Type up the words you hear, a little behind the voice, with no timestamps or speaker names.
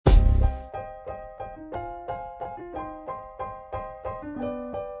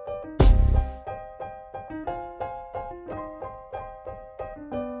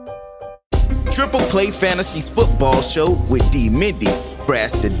Triple Play Fantasy's football show with D. Mindy,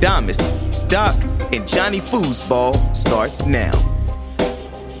 Brastradamus, Doc, and Johnny Foosball starts now.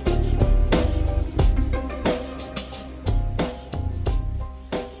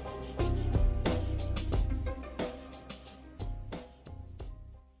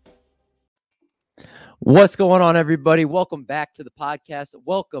 What's going on, everybody? Welcome back to the podcast.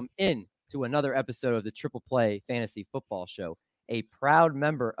 Welcome in to another episode of the Triple Play Fantasy Football Show, a proud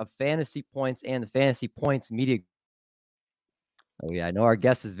member of Fantasy Points and the Fantasy Points Media. Oh, yeah, I know our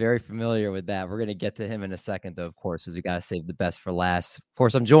guest is very familiar with that. We're going to get to him in a second, though, of course, because we got to save the best for last. Of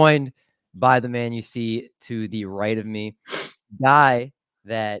course, I'm joined by the man you see to the right of me, guy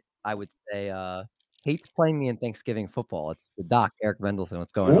that I would say hates playing me in Thanksgiving football. It's the Doc, Eric Mendelson.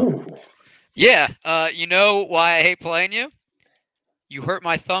 What's going on? Yeah, you know why I hate playing you? You hurt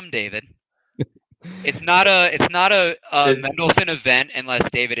my thumb, David. It's not a Mendelson event unless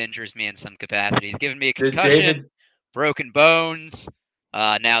David injures me in some capacity. He's given me a concussion, broken bones,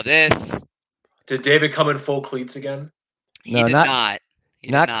 now this. Did David come in full cleats again? He did not.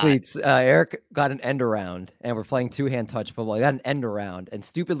 Not cleats. Eric got an end around, and we're playing two-hand touch football. He got an end around, and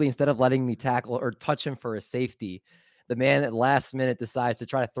stupidly, instead of letting me tackle or touch him for a safety, the man at last minute decides to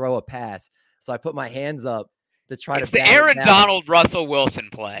try to throw a pass. So I put my hands up to try It's to. It's the Aaron Donald Russell Wilson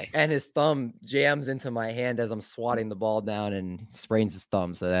play, and his thumb jams into my hand as I'm swatting the ball down and sprains his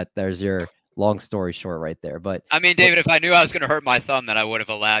thumb. So there's your long story short right there. But I mean, David, if I knew I was going to hurt my thumb, then I would have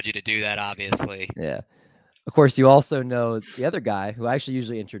allowed you to do that. Obviously, yeah. Of course, you also know the other guy who I actually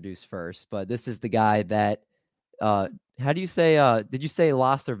usually introduce first, but this is the guy that. How do you say? Did you say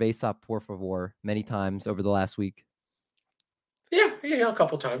La Cerveza por favor many times over the last week? Yeah, a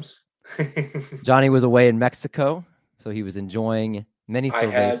couple times. Johnny was away in Mexico, so he was enjoying many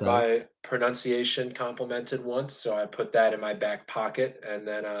cervezas. I had my pronunciation complimented once, so I put that in my back pocket, and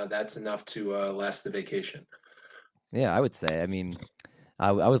then that's enough to last the vacation. Yeah, I would say. I mean,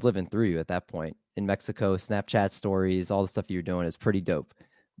 I was living through you at that point in Mexico. Snapchat stories, all the stuff you were doing is pretty dope.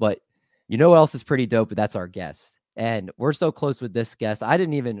 But you know what else is pretty dope? That's our guest. And we're so close with this guest. I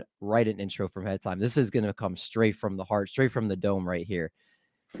didn't even write an intro from ahead of time. This is going to come straight from the heart, straight from the dome right here.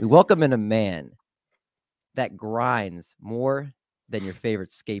 We welcome in a man that grinds more than your favorite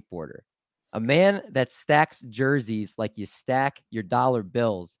skateboarder. A man that stacks jerseys like you stack your dollar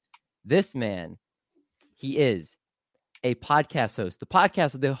bills. This man, he is a podcast host,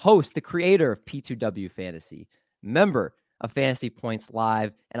 the host, the creator of P2W Fantasy, member of Fantasy Points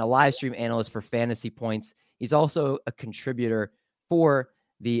Live, and a live stream analyst for Fantasy Points. He's also a contributor for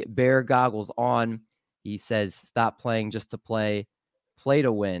the Bear Goggles On. He says, stop playing just to play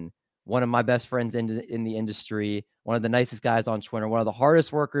to win. One of my best friends in the industry, one of the nicest guys on Twitter, one of the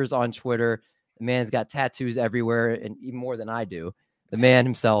hardest workers on Twitter. The man's got tattoos everywhere, and even more than I do. The man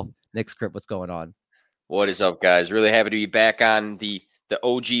himself, Nick Script. What's going on? What is up, guys? Really happy to be back on the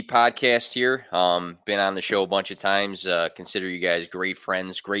OG podcast here. Been on the show a bunch of times. Consider you guys great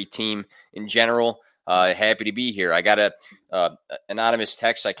friends, great team in general. Happy to be here. I got a anonymous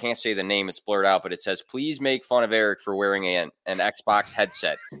text. I can't say the name. It's blurred out, but it says, please make fun of Eric for wearing an Xbox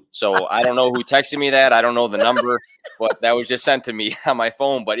headset. So I don't know who texted me that. I don't know the number, but that was just sent to me on my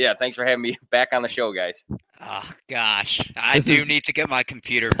phone. But yeah, thanks for having me back on the show, guys. Oh, gosh. I do need to get my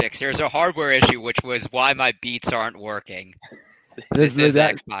computer fixed. There's a hardware issue, which was why my beats aren't working. This is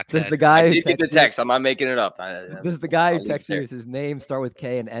Xbox. This is the guy who texted the text. I'm not making it up. This is the guy who texted you. Is his name start with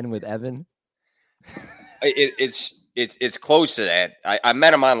K and end with Evan? It's close to that. I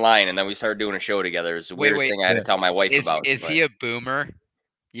met him online, and then we started doing a show together. It's the weirdest thing I had to tell my wife about. Is he a boomer?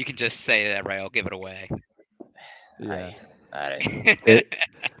 You can just say that, right? I'll give it away. Yeah.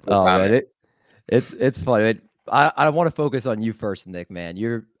 It's funny. I want to focus on you first, Nick, man.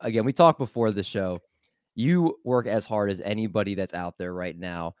 We talked before the show. You work as hard as anybody that's out there right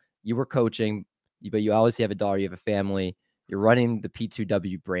now. You were coaching, but you obviously have a daughter, you have a family. You're running the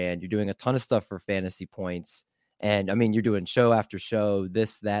P2W brand. You're doing a ton of stuff for Fantasy Points. And I mean, you're doing show after show,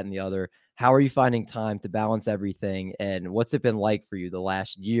 this, that, and the other. How are you finding time to balance everything? And what's it been like for you the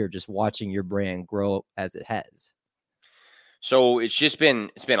last year, just watching your brand grow as it has? So it's been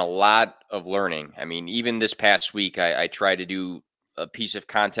a lot of learning. I mean, even this past week, I tried to do a piece of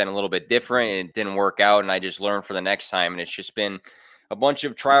content a little bit different, and it didn't work out. And I just learned for the next time. And it's just been a bunch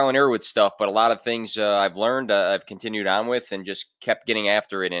of trial and error with stuff, but a lot of things I've learned, I've continued on with, and just kept getting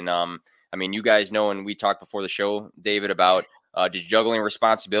after it. And I mean, you guys know, and we talked before the show, David, about just juggling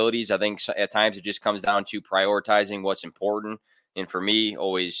responsibilities. I think at times it just comes down to prioritizing what's important. And for me,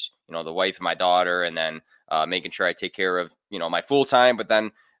 always, the wife and my daughter, and then making sure I take care of, my full time. But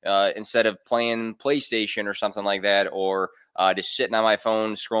then instead of playing PlayStation or something like that, or just sitting on my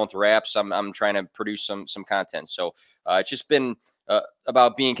phone, scrolling through apps. I'm trying to produce some content. So it's just been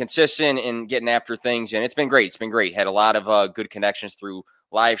about being consistent and getting after things. And it's been great. It's been great. Had a lot of good connections through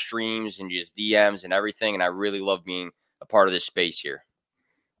live streams and just DMs and everything. And I really love being a part of this space here.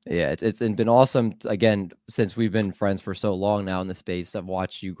 Yeah, it's been awesome. Again, since we've been friends for so long now in the space, I've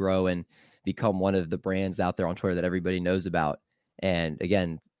watched you grow and become one of the brands out there on Twitter that everybody knows about. And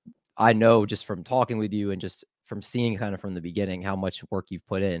again, I know just from talking with you and just from seeing kind of from the beginning how much work you've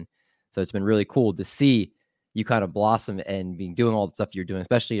put in. So it's been really cool to see you kind of blossom and be doing all the stuff you're doing,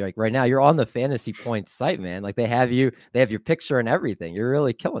 especially like right now, you're on the Fantasy Points site, man. Like they have your picture and everything. You're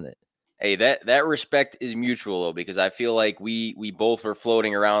really killing it. Hey, that respect is mutual though, because I feel like we both were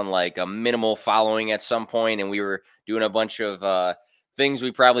floating around like a minimal following at some point, and we were doing a bunch of things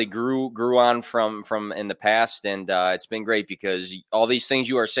we probably grew on from in the past, and it's been great because all these things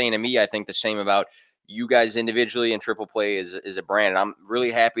you are saying to me, I think the same about you guys individually and Triple Play is a brand, and I'm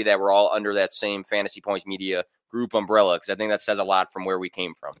really happy that we're all under that same Fantasy Points Media group umbrella, because I think that says a lot from where we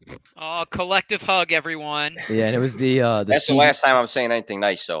came from. Oh, collective hug, everyone. Yeah, and it was the that's the last time I'm saying anything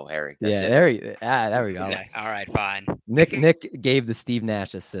nice, though, Harry. That's it. There we go. Okay. All right, fine. Nick gave the Steve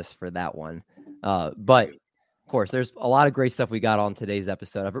Nash assist for that one. But of course, there's a lot of great stuff we got on today's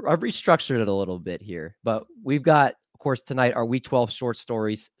episode. I've restructured it a little bit here, but we've got, of course, tonight our Week 12 short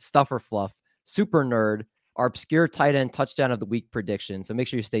stories, Stuff or Fluff, Super Nerd, our obscure tight end touchdown of the week prediction. So make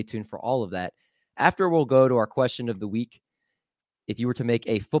sure you stay tuned for all of that. After, we'll go to our question of the week. If you were to make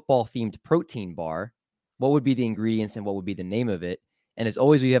a football-themed protein bar, what would be the ingredients and what would be the name of it? And as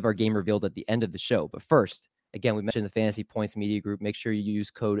always, we have our game revealed at the end of the show. But first, again, we mentioned the Fantasy Points Media Group. Make sure you use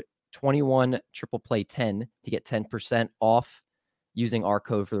code 21TriplePlay10 to get 10% off using our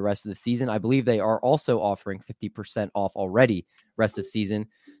code for the rest of the season. I believe they are also offering 50% off already rest of season.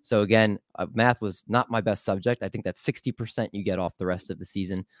 So again, math was not my best subject. I think that's 60% you get off the rest of the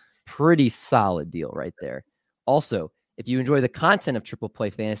season. Pretty solid deal right there. Also, if you enjoy the content of Triple Play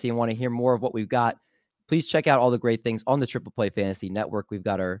Fantasy and want to hear more of what we've got, please check out all the great things on the Triple Play Fantasy Network. We've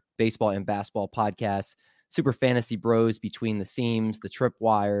got our baseball and basketball podcasts, Super Fantasy Bros, Between the Seams, the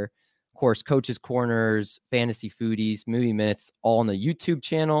Tripwire, of course, Coach's Corners, Fantasy Foodies, Movie Minutes, all on the YouTube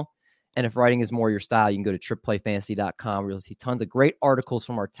channel. And if writing is more your style, you can go to tripplayfantasy.com where you'll see tons of great articles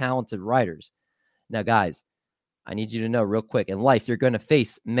from our talented writers. Now, guys, I need you to know real quick, in life, you're going to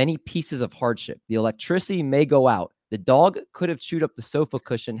face many pieces of hardship. The electricity may go out. The dog could have chewed up the sofa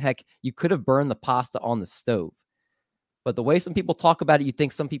cushion. Heck, you could have burned the pasta on the stove. But the way some people talk about it, you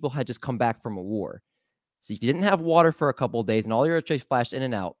think some people had just come back from a war. So if you didn't have water for a couple of days and all your electricity flashed in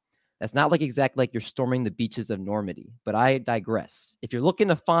and out, that's not like exactly like you're storming the beaches of Normandy. But I digress. If you're looking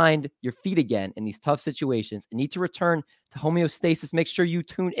to find your feet again in these tough situations and need to return to homeostasis, make sure you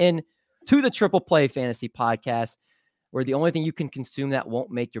tune in to the Triple Play Fantasy Podcast, where the only thing you can consume that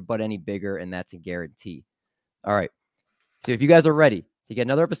won't make your butt any bigger, and that's a guarantee. All right. So if you guys are ready to get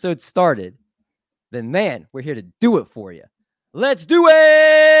another episode started, then, man, we're here to do it for you. Let's do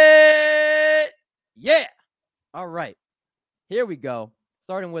it! Yeah! All right. Here we go.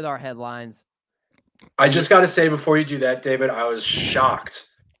 Starting with our headlines. I just got to say before you do that, David, I was shocked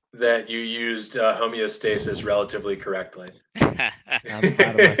that you used homeostasis relatively correctly. I'm proud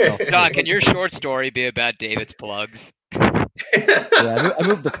of myself. John, can your short story be about David's plugs? Yeah, I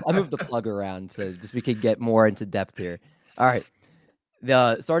moved the plug around so just we could get more into depth here. All right.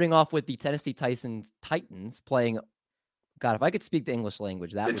 Starting off with the Tennessee Titans playing. God, if I could speak the English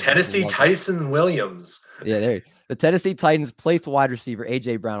language, that the Tennessee Tyson Williams. Yeah, there. The Tennessee Titans placed wide receiver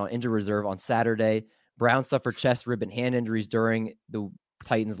AJ Brown on injured reserve on Saturday. Brown suffered chest, rib, and hand injuries during the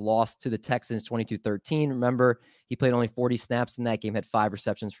Titans' loss to the Texans 22-13. Remember, he played only 40 snaps in that game, had 5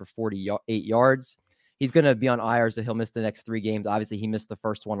 receptions for 48 yards. He's going to be on IR, so he'll miss the next 3 games. Obviously, he missed the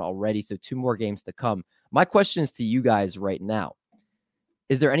first one already, so 2 more games to come. My question is to you guys right now.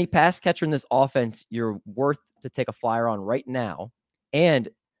 Is there any pass catcher in this offense you're worth to take a flyer on right now? And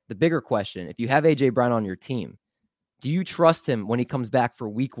the bigger question, if you have AJ Brown on your team, do you trust him when he comes back for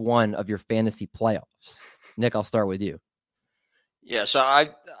week 1 of your fantasy playoffs? Nick, I'll start with you. Yeah, so I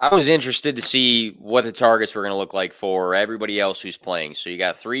was interested to see what the targets were going to look like for everybody else who's playing. So you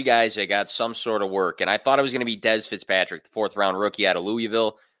got 3 guys that got some sort of work, and I thought it was going to be Dez Fitzpatrick, the 4th-round rookie out of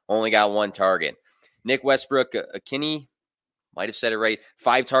Louisville, only got 1 target. Nick Westbrook, Akinney, might have said it right,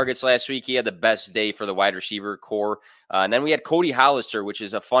 5 targets last week. He had the best day for the wide receiver core. And then we had Cody Hollister, which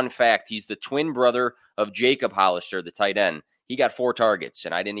is a fun fact. He's the twin brother of Jacob Hollister, the tight end. He got 4 targets,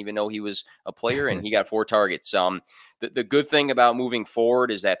 and I didn't even know he was a player, and he got 4 targets. The good thing about moving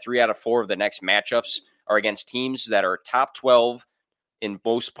forward is that 3 out of 4 of the next matchups are against teams that are top 12 in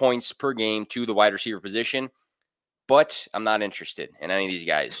most points per game to the wide receiver position. but I'm not interested in any of these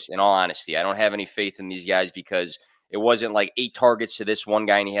guys. In all honesty, I don't have any faith in these guys because it wasn't like 8 targets to this one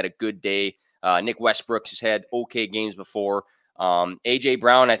guy and he had a good day. Nick Westbrook has had okay games before. A.J.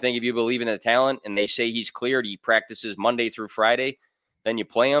 Brown, I think if you believe in the talent and they say he's cleared, he practices Monday through Friday, then you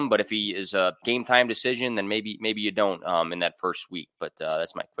play him. But if he is a game time decision, then maybe you don't in that first week. But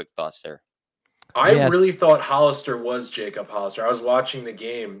that's my quick thoughts there. I really thought Hollister was Jacob Hollister. I was watching the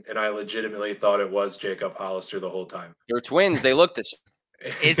game, and I legitimately thought it was Jacob Hollister the whole time. They're twins. They look the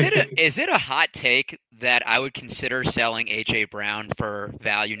same. Is it a hot take that I would consider selling A.J. Brown for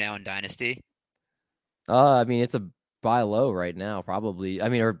value now in Dynasty? I mean, it's a buy low right now, probably. I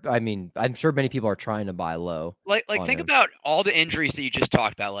mean, I'm sure many people are trying to buy low. Like think about all the injuries that you just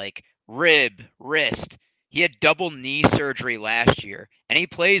talked about, like rib, wrist. He had double knee surgery last year, and he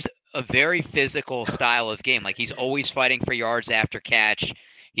plays a very physical style of game. Like he's always fighting for yards after catch.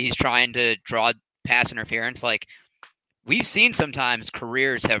 He's trying to draw pass interference. Like we've seen sometimes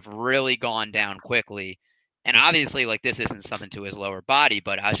careers have really gone down quickly. And obviously, like this isn't something to his lower body,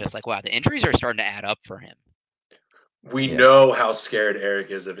 but I was just like, wow, the injuries are starting to add up for him. We know how scared Eric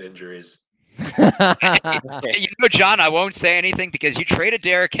is of injuries. John, I won't say anything because you traded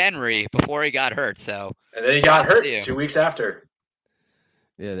Derrick Henry before he got hurt. So and then he got hurt 2 weeks after.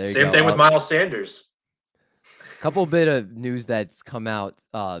 Yeah, there you Same go. thing with Miles Sanders. Couple bit of news that's come out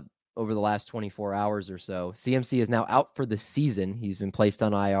over the last 24 hours or so. CMC is now out for the season. He's been placed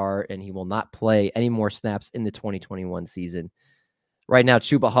on IR, and he will not play any more snaps in the 2021 season. Right now,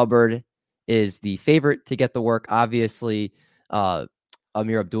 Chuba Hubbard is the favorite to get the work. Obviously,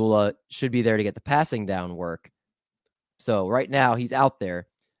 Amir Abdullah should be there to get the passing down work. So right now, he's out there.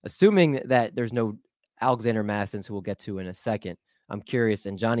 Assuming that there's no Alexander Mattison, who we'll get to in a second, I'm curious,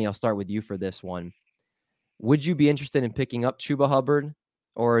 and Johnny, I'll start with you for this one. Would you be interested in picking up Chuba Hubbard,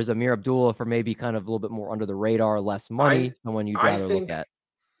 or is Amir Abdullah for maybe kind of a little bit more under the radar, less money, someone you'd rather look at?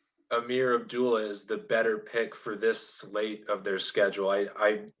 Amir Abdullah is the better pick for this slate of their schedule.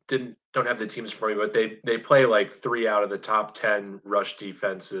 I don't have the teams for you, but they play like 3 out of the top 10 rush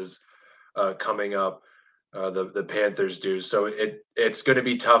defenses coming up. The Panthers do, so it's going to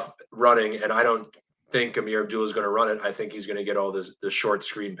be tough running, and I don't think Amir Abdullah is going to run it. I think he's going to get all the short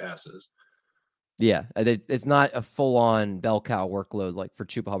screen passes. Yeah, it's not a full-on bell cow workload like for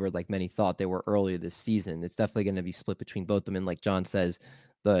Chuba Hubbard, like many thought they were earlier this season. It's definitely going to be split between both of them. And like John says,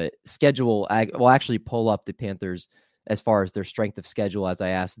 the schedule will actually pull up the Panthers as far as their strength of schedule, as I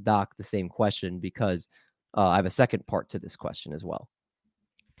asked Doc the same question, because I have a second part to this question as well.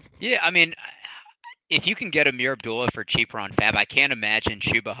 Yeah, I mean, if you can get Amir Abdullah for cheaper on Fab, I can't imagine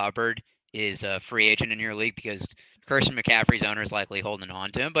Chuba Hubbard is a free agent in your league because Christian McCaffrey's owner is likely holding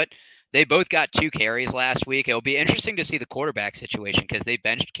on to him. But they both got 2 carries last week. It'll be interesting to see the quarterback situation because they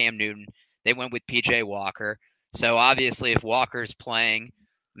benched Cam Newton. They went with PJ Walker. So obviously if Walker's playing,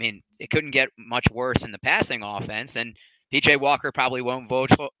 I mean, it couldn't get much worse in the passing offense. And PJ Walker probably won't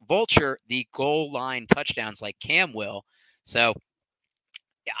vulture the goal line touchdowns like Cam will. So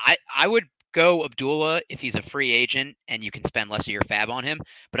I would go Abdullah if he's a free agent and you can spend less of your fab on him.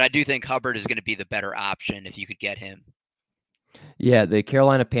 But I do think Hubbard is going to be the better option if you could get him. Yeah, the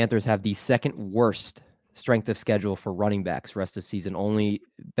Carolina Panthers have the second worst strength of schedule for running backs rest of season, only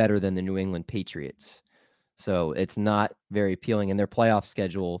better than the New England Patriots. So it's not very appealing. And their playoff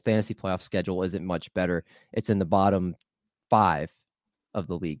schedule, fantasy playoff schedule, isn't much better. It's in the bottom 5 of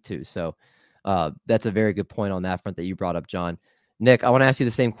the league too. So that's a very good point on that front that you brought up, John. Nick, I want to ask you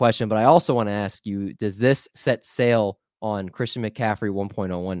the same question, but I also want to ask you, does this set sail on Christian McCaffrey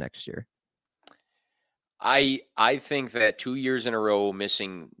 1.01 next year? I think that 2 years in a row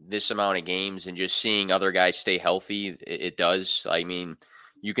missing this amount of games and just seeing other guys stay healthy, it does. I mean,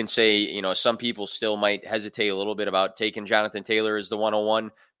 you can say, some people still might hesitate a little bit about taking Jonathan Taylor as the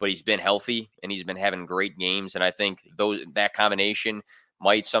 101, but he's been healthy and he's been having great games. And I think that combination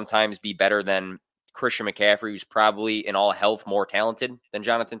might sometimes be better than Christian McCaffrey, who's probably in all health more talented than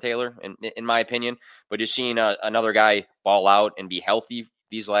Jonathan Taylor, in my opinion. But just seeing another guy ball out and be healthy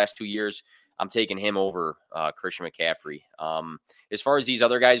these last 2 years, I'm taking him over Christian McCaffrey. As far as these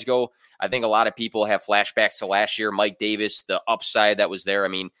other guys go, I think a lot of people have flashbacks to last year. Mike Davis, the upside that was there. I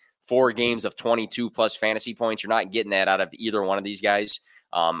mean, 4 games of 22-plus fantasy points. You're not getting that out of either one of these guys.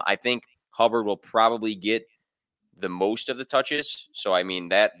 I think Hubbard will probably get the most of the touches. So, I mean,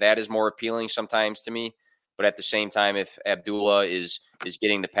 that is more appealing sometimes to me. But at the same time, if Abdullah is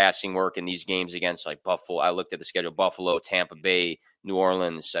getting the passing work in these games against like Buffalo, I looked at the schedule, Buffalo, Tampa Bay, New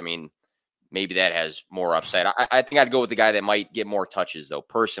Orleans, I mean, maybe that has more upside. I think I'd go with the guy that might get more touches, though,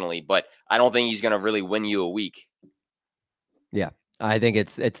 personally. But I don't think he's going to really win you a week. Yeah, I think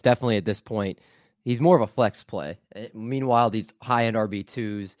it's definitely at this point He's more of a flex play. Meanwhile, these high-end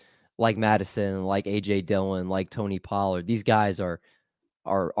RB2s like Madison, like A.J. Dillon, like Tony Pollard, these guys are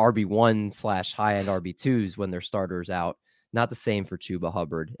RB1 / high-end RB2s when their starters out. Not the same for Chuba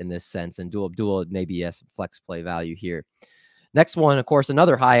Hubbard in this sense. And Abdullah maybe has some flex play value here. Next one, of course,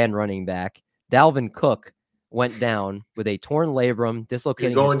 another high-end running back, Dalvin Cook, went down with a torn labrum,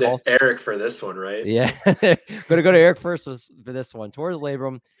 dislocating. You're going to Eric for this one, right? Yeah. Going to go to Eric first for this one. Tore his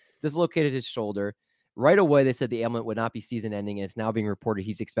labrum, dislocated his shoulder. Right away, they said the ailment would not be season-ending, and it's now being reported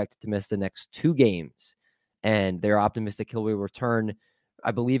he's expected to miss the next 2 games. And they're optimistic he'll return.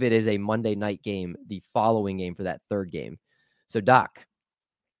 I believe it is a Monday night game, the following game for that 3rd game. So, Doc,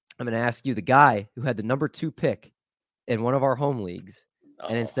 I'm going to ask you, the guy who had the number 2 pick in one of our home leagues,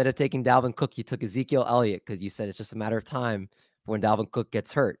 and instead of taking Dalvin Cook, you took Ezekiel Elliott because you said it's just a matter of time for when Dalvin Cook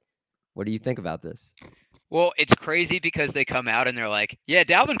gets hurt. What do you think about this? Well, it's crazy because they come out and they're like, yeah,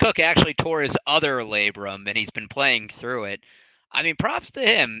 Dalvin Cook actually tore his other labrum and he's been playing through it. I mean, props to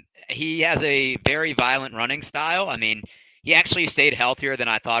him. He has a very violent running style. I mean, he actually stayed healthier than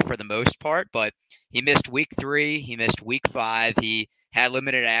I thought for the most part, but he missed week 3. He missed week 5. He had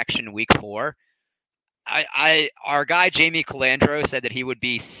limited action week 4. Our guy, Jamie Calandro, said that he would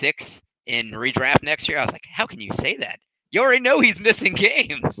be 6 in redraft next year. I was like, how can you say that? You already know he's missing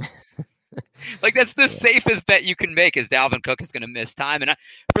games. Like, that's the safest bet you can make is Dalvin Cook is going to miss time. And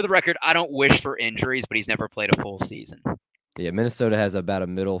for the record, I don't wish for injuries, but he's never played a full season. Yeah, Minnesota has about a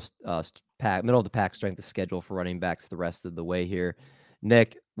middle of the pack strength of schedule for running backs the rest of the way here.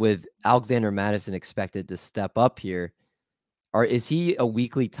 Nick, with Alexander Madison expected to step up here, is he a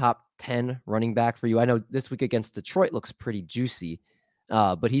weekly top 10 running back for you? I know this week against Detroit looks pretty juicy,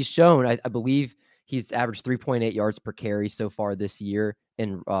 but he's shown, I believe he's averaged 3.8 yards per carry so far this year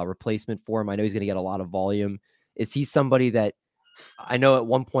in replacement for him. I know he's going to get a lot of volume. Is he somebody that, I know at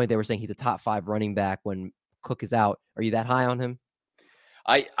one point they were saying he's a top 5 running back when Cook is out. Are you that high on him?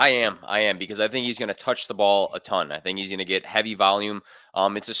 I am because I think he's going to touch the ball a ton. I think he's going to get heavy volume.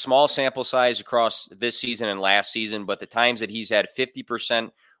 It's a small sample size across this season and last season, but the times that he's had 50%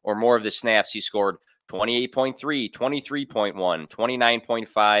 or more of the snaps, he scored 28.3, 23.1,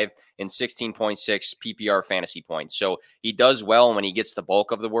 29.5, and 16.6 PPR fantasy points. So he does well when he gets the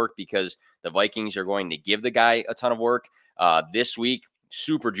bulk of the work because the Vikings are going to give the guy a ton of work. This week,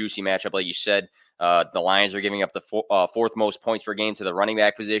 super juicy matchup, like you said. The Lions are giving up the 4th most points per game to the running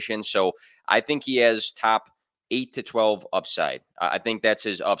back position. So I think he has top 8 to 12 upside. I think that's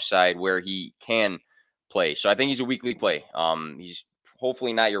his upside where he can play. So I think he's a weekly play. He's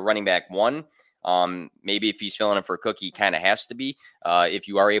hopefully not your running back 1. Maybe if he's filling in for Cook, he kind of has to be if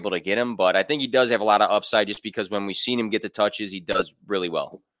you are able to get him. But I think he does have a lot of upside just because when we've seen him get the touches, he does really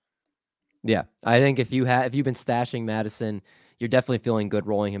well. Yeah, I think if you've been stashing Madison, you're definitely feeling good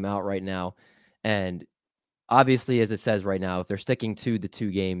rolling him out right now. And obviously, as it says right now, if they're sticking to the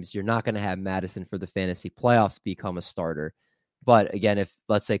 2 games, you're not going to have Madison for the fantasy playoffs become a starter. But again, if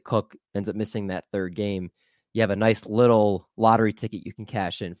let's say Cook ends up missing that 3rd game, you have a nice little lottery ticket you can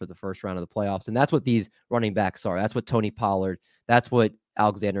cash in for the first round of the playoffs. And that's what these running backs are. That's what Tony Pollard, that's what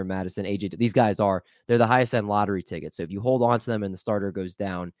Alexander Madison, AJ, these guys are. They're the highest end lottery tickets. So if you hold on to them and the starter goes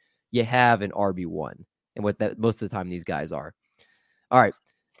down, you have an RB1. And what that most of the time these guys are. All right.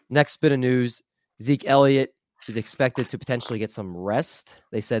 Next bit of news. Zeke Elliott is expected to potentially get some rest.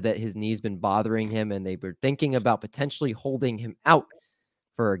 They said that his knee's been bothering him, and they were thinking about potentially holding him out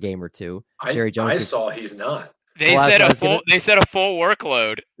for a game or 2. Jerry Jones. I saw he's not. They said a full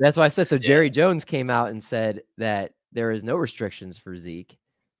workload. That's why I said so. Jerry Jones came out and said that there is no restrictions for Zeke.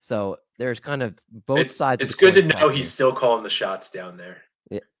 So there's kind of both sides. It's good to know he's still calling the shots down there.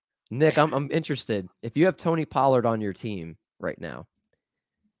 Yeah. Nick, I'm interested. If you have Tony Pollard on your team right now,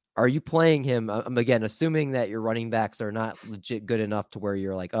 are you playing him? I'm again assuming that your running backs are not legit good enough to where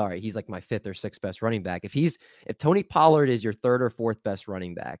you're like, all right, he's like my 5th or 6th best running back. If Tony Pollard is your 3rd or 4th best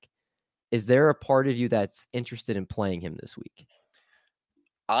running back, is there a part of you that's interested in playing him this week?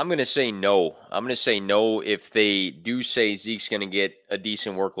 I'm going to say no. I'm going to say no if they do say Zeke's going to get a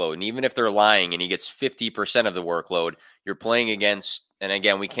decent workload. And even if they're lying and he gets 50% of the workload, you're playing against, and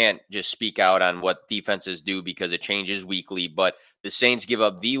again, we can't just speak out on what defenses do because it changes weekly, but the Saints give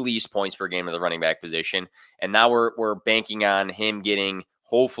up the least points per game of the running back position. And now we're banking on him getting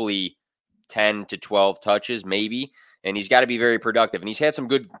hopefully 10 to 12 touches, maybe. And he's got to be very productive. And he's had some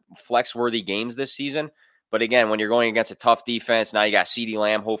good flex-worthy games this season. But again, when you're going against a tough defense, now you got CeeDee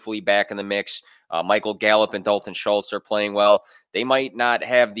Lamb hopefully back in the mix. Michael Gallup and Dalton Schultz are playing well. They might not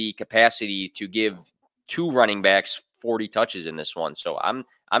have the capacity to give 2 running backs 40 touches in this one. So I'm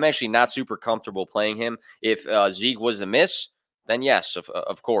actually not super comfortable playing him. If Zeke was a miss, then yes,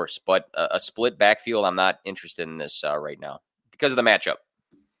 of course. But a split backfield, I'm not interested in this right now because of the matchup.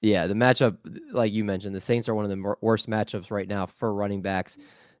 Yeah, the matchup, like you mentioned, the Saints are one of the worst matchups right now for running backs.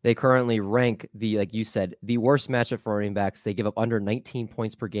 They currently rank like you said, the worst matchup for running backs. They give up under 19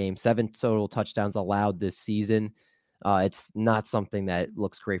 points per game, 7 total touchdowns allowed this season. It's not something that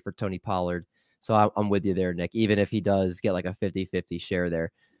looks great for Tony Pollard. So I'm with you there, Nick, even if he does get like a 50-50 share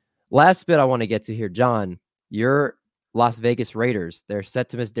there. Last bit I want to get to here, John, your Las Vegas Raiders, they're set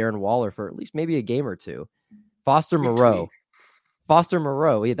to miss Darren Waller for at least maybe a game or two. Foster Moreau,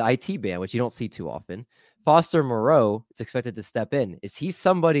 the IT band, which you don't see too often. Foster Moreau is expected to step in. Is he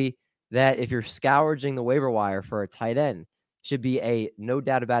somebody that if you're scourging the waiver wire for a tight end, should be a no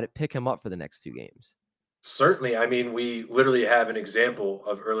doubt about it, pick him up for the next 2 games? Certainly. I mean, we literally have an example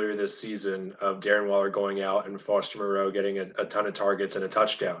of earlier this season of Darren Waller going out and Foster Moreau getting a ton of targets and a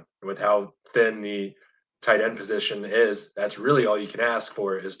touchdown. And with how thin the tight end position is, that's really all you can ask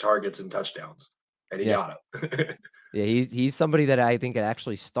for is targets and touchdowns. And he got it. Yeah, he's somebody that I think could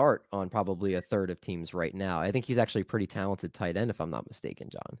actually start on probably a third of teams right now. I think he's actually a pretty talented tight end, if I'm not mistaken,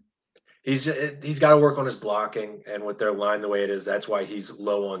 John. He's got to work on his blocking, and with their line the way it is, that's why he's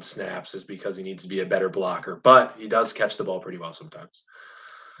low on snaps, is because he needs to be a better blocker. But he does catch the ball pretty well sometimes.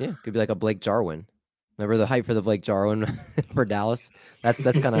 Yeah, could be like a Blake Jarwin. Remember the hype for the Blake Jarwin for Dallas? That's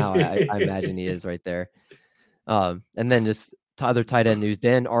kind of how I imagine he is right there. And then just other tight end news: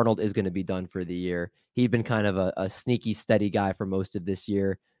 Dan Arnold is going to be done for the year. He'd been kind of a sneaky, steady guy for most of this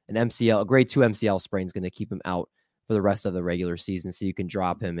year. A grade 2 MCL sprain is going to keep him out for the rest of the regular season, so you can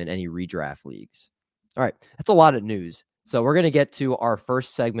drop him in any redraft leagues. All right, that's a lot of news. So we're going to get to our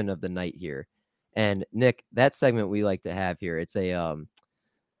first segment of the night here. And Nick, that segment we like to have here, it's a, of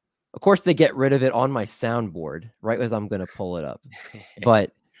course they get rid of it on my soundboard right as I'm going to pull it up.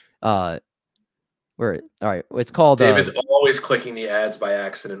 But all right, it's called. David's always clicking the ads by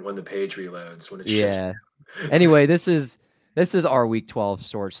accident when the page reloads. When it yeah. Anyway, this is our Week 12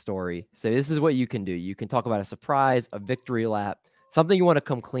 short story. So this is what you can do. You can talk about a surprise, a victory lap, something you want to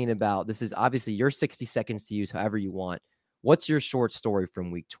come clean about. This is obviously your 60 seconds to use however you want. What's your short story from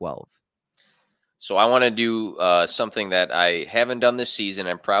Week 12? So I want to do something that I haven't done this season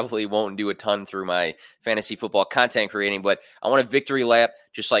and probably won't do a ton through my fantasy football content creating, but I want a victory lap,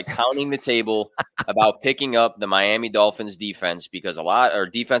 just like pounding the table about picking up the Miami Dolphins defense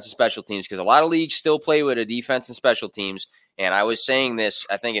defense and special teams, because a lot of leagues still play with a defense and special teams. And I was saying this,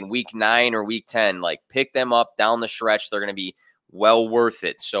 I think in week 9 or week 10, like pick them up down the stretch. They're going to be well worth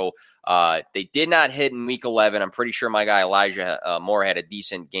it. So they did not hit in week 11. I'm pretty sure my guy Elijah Moore had a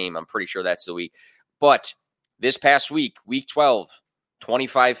decent game. I'm pretty sure that's the week. But this past week, week 12,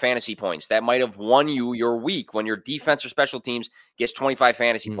 25 fantasy points. That might have won you your week when your defense or special teams gets 25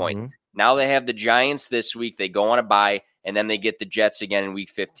 fantasy points. Now they have the Giants this week. They go on a bye, and then they get the Jets again in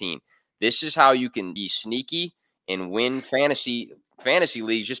week 15. This is how you can be sneaky and win fantasy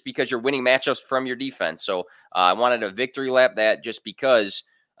leagues just because you're winning matchups from your defense. So I wanted a victory lap that just because,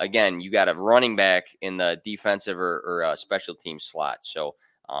 again, you got a running back in the defensive or special team slot. So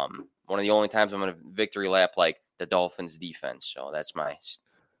one of the only times I'm going to victory lap like the Dolphins defense. So that's my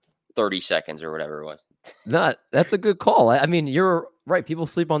 30 seconds or whatever it was. That's a good call. I mean, you're right. People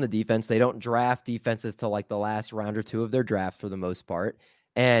sleep on the defense. They don't draft defenses till like the last round or two of their draft for the most part.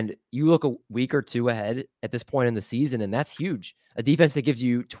 And you look a week or two ahead at this point in the season, and that's huge. A defense that gives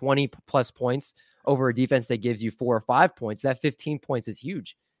you 20 plus points over a defense that gives you 4 or 5 points, that 15 points is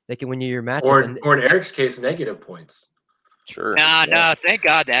huge. They can win you your matchup. Or in Eric's case, negative points. Sure. No, thank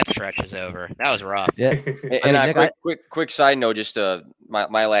God that stretch is over. That was rough. Yeah. And quick side note, just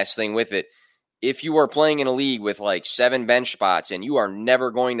my last thing with it. If you are playing in a league with like 7 bench spots and you are never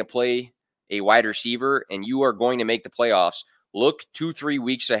going to play a wide receiver and you are going to make the playoffs, look 2-3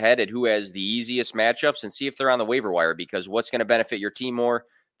 weeks ahead at who has the easiest matchups and see if they're on the waiver wire, because what's going to benefit your team more,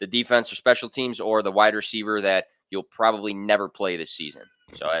 the defense or special teams or the wide receiver that you'll probably never play this season.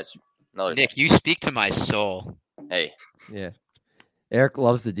 So that's another Nick, thing. you speak to my soul. Hey. Yeah. Eric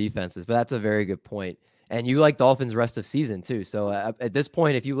loves the defenses, but that's a very good point. And you like Dolphins rest of season too. So at this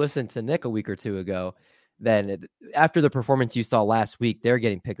point, if you listened to Nick a week or two ago, then after the performance you saw last week, they're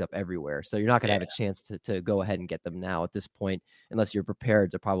getting picked up everywhere. So you're not going to have a chance to go ahead and get them now at this point, unless you're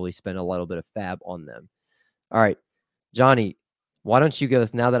prepared to probably spend a little bit of fab on them. All right, Johnny, why don't you go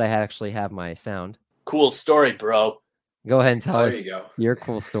now that I actually have my sound? Cool story, bro. Go ahead and tell us you your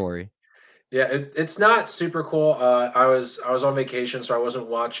cool story. Yeah, it's not super cool. I was on vacation, so I wasn't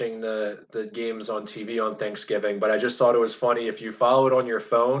watching the games on TV on Thanksgiving, but I just thought it was funny. If you follow it on your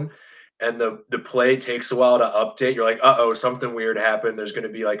phone and the play takes a while to update, you're like, uh-oh, something weird happened. There's going to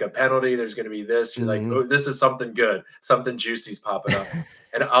be like a penalty. There's going to be this. You're like, oh, this is something good. Something juicy's popping up.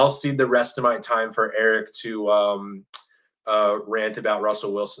 And I'll cede the rest of my time for Eric to rant about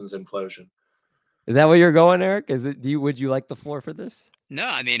Russell Wilson's implosion. Is that where you're going, Eric? Would you like the floor for this? No,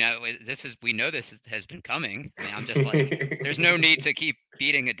 I mean, we know this has been coming. I mean, I'm just like, there's no need to keep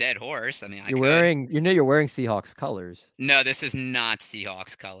beating a dead horse. I mean, you're wearing Seahawks colors. No, this is not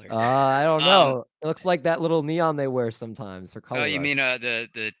Seahawks colors. I don't know. It looks like that little neon they wear sometimes for color. Oh, you mean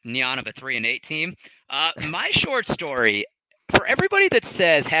the neon of a 3-8 team? My short story for everybody that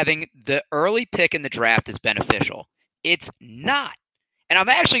says having the early pick in the draft is beneficial, it's not. And I'm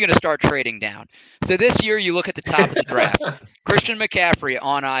actually going to start trading down. So this year, you look at the top of the draft. Christian McCaffrey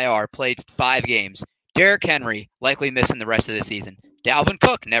on IR, played 5 games. Derrick Henry likely missing the rest of the season. Dalvin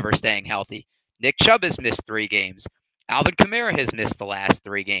Cook never staying healthy. Nick Chubb has missed 3 games. Alvin Kamara has missed the last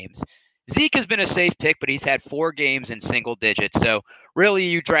 3 games. Zeke has been a safe pick, but he's had 4 games in single digits. So really,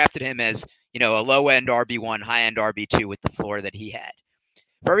 you drafted him as, a low-end RB1, high-end RB2 with the floor that he had.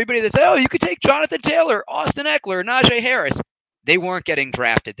 For everybody that says, you could take Jonathan Taylor, Austin Eckler, Najee Harris, they weren't getting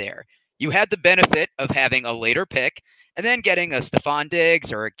drafted there. You had the benefit of having a later pick and then getting a Stephon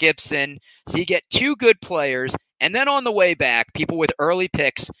Diggs or a Gibson. So you get 2 good players. And then on the way back, people with early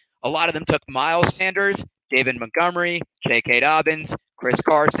picks, a lot of them took Miles Sanders, David Montgomery, J.K. Dobbins, Chris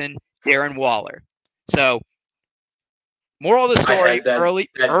Carson, Darren Waller. So moral of the story,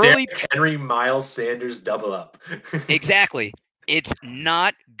 early Henry Miles Sanders double up. Exactly. It's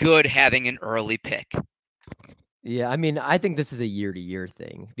not good having an early pick. Yeah, I mean, I think this is a year-to-year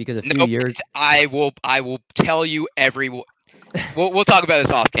thing because a few years. I will tell you we'll talk about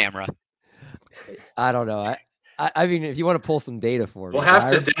this off camera. I don't know. I mean, if you want to pull some data for me, we'll have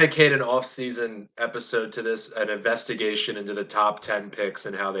to dedicate an off-season episode to this, an investigation into the top 10 picks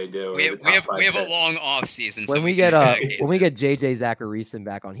and how they do. We have a long off-season. When we get JJ Zacharyson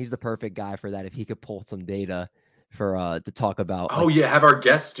back on, he's the perfect guy for that. If he could pull some data to talk about. Oh, have our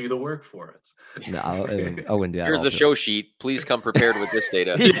guests do the work for us. No, I wouldn't do that. Here's the show sheet. Please come prepared with this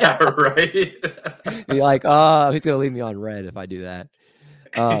data. Yeah, right. Be like, he's gonna leave me on red if I do that.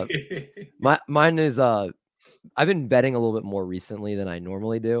 Mine is I've been betting a little bit more recently than I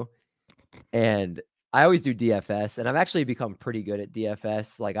normally do, and I always do DFS, and I've actually become pretty good at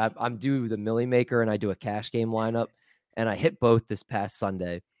DFS. Like I'm do the Millie Maker and I do a cash game lineup, and I hit both this past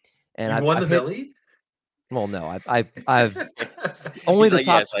Sunday. And I've won the Millie. Well, no, I've only He's the like,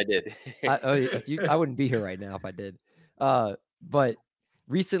 top. Yes, I did. I wouldn't be here right now if I did. But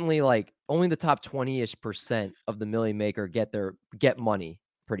recently, like only the top 20-ish% of the Millie Maker get money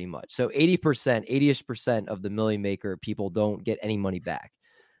pretty much. So 80% of the Millie Maker people don't get any money back.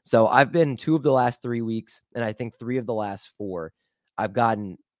 So I've been 2 of the last 3 weeks, and I think 3 of the last 4, I've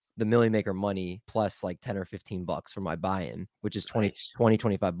gotten the Millie Maker money plus like 10 or 15 bucks for my buy-in, which is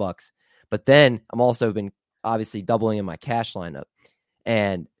 25 bucks. But then I'm also been obviously doubling in my cash lineup.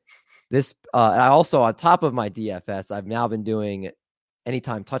 And this, I also, on top of my DFS, I've now been doing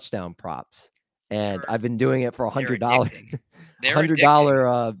anytime touchdown props. And I've been doing it for $100.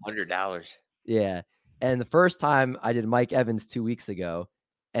 $100. Yeah. And the first time I did Mike Evans 2 weeks ago,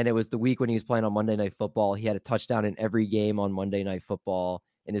 and it was the week when he was playing on Monday Night Football. He had a touchdown in every game on Monday Night Football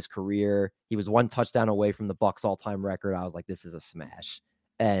in his career. He was 1 touchdown away from the Bucs all-time record. I was like, this is a smash.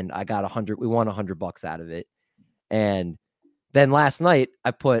 And I got we won $100 out of it. And then last night I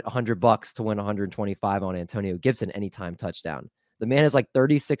put $100 to win 125 on Antonio Gibson anytime touchdown. The man has like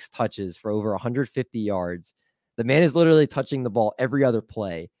 36 touches for over 150 yards. The man is literally touching the ball every other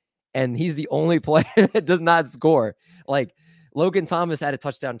play. And he's the only player that does not score. Like Logan Thomas had a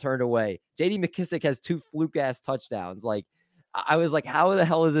touchdown turned away. JD McKissick has 2 fluke-ass touchdowns. Like I was like, how the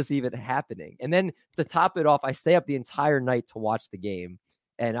hell is this even happening? And then to top it off, I stay up the entire night to watch the game.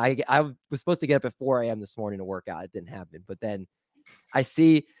 And I was supposed to get up at 4 a.m. this morning to work out. It didn't happen. But then I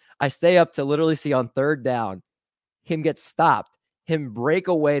stay up to literally see on 3rd down, him get stopped, him break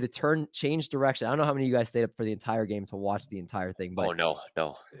away to change direction. I don't know how many of you guys stayed up for the entire game to watch the entire thing. But no.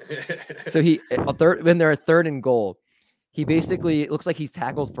 So when they're at 3rd and goal, he basically, it looks like he's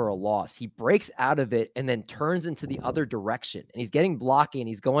tackled for a loss. He breaks out of it and then turns into the other direction. And he's getting blocky and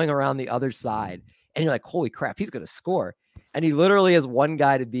he's going around the other side. And you're like, holy crap, he's going to score. And he literally has 1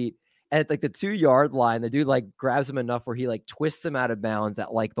 guy to beat. And at like the 2-yard line, the dude like grabs him enough where he like twists him out of bounds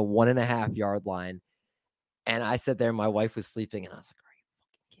at like the 1.5-yard line. And I sat there and my wife was sleeping and I was like, are you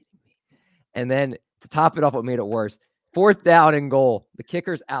fucking kidding me? And then to top it off, what made it worse, 4th down and goal. The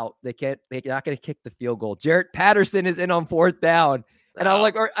kicker's out. They're not going to kick the field goal. Jarrett Patterson is in on 4th down. And I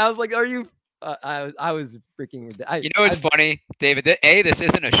was like, are you I was freaking. You know what's funny, David? This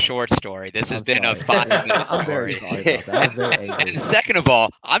isn't a short story. This has been a 5-minute I'm very story. sorry about that. I was very angry. And second of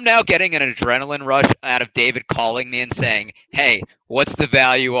all, I'm now getting an adrenaline rush out of David calling me and saying, "Hey, what's the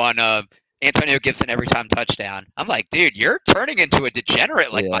value on Antonio Gibson every time touchdown?" I'm like, dude, you're turning into a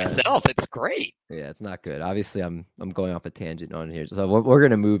degenerate like myself. It's great. Yeah, it's not good. Obviously, I'm going off a tangent on here. So we're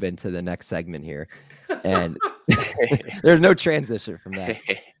gonna move into the next segment here, and there's no transition from that.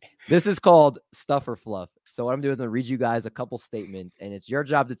 This is called Stuff or Fluff. So what I'm doing is I'm going to read you guys a couple statements, and it's your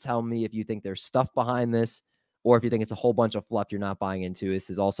job to tell me if you think there's stuff behind this or if you think it's a whole bunch of fluff you're not buying into.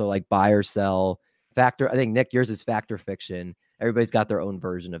 This is also like buy or sell. Factor. I think, Nick, yours is fact or fiction. Everybody's got their own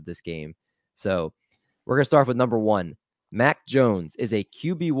version of this game. So we're going to start with number 1. Mac Jones is a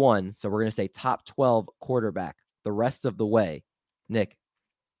QB1, so we're going to say top 12 quarterback the rest of the way. Nick,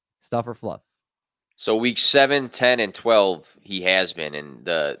 stuff or fluff? So weeks 7, 10, and 12, he has been, and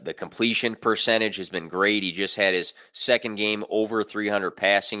the completion percentage has been great. He just had his second game over 300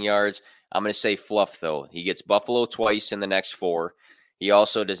 passing yards. I'm going to say fluff, though. He gets Buffalo twice in the next 4. He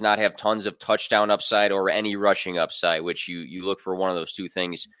also does not have tons of touchdown upside or any rushing upside, which you look for one of those two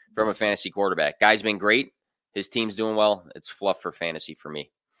things from a fantasy quarterback. Guy's been great. His team's doing well. It's fluff for fantasy for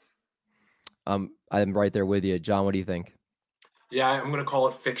me. I'm right there with you. John, what do you think? Yeah, I'm going to call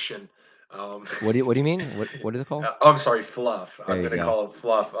it fiction. What do you mean? What is it called? I'm sorry, fluff. There I'm you going to go. call it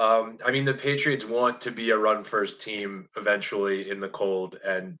fluff. I mean, the Patriots want to be a run-first team eventually in the cold,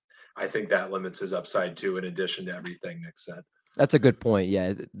 and I think that limits his upside too, in addition to everything Nick said. That's a good point.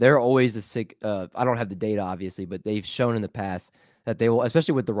 Yeah, they're always a sick. I don't have the data, obviously, but they've shown in the past that they will,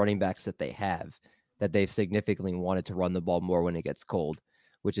 especially with the running backs that they have, that they've significantly wanted to run the ball more when it gets cold,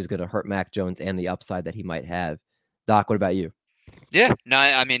 which is going to hurt Mac Jones and the upside that he might have. Doc, what about you? Yeah, no,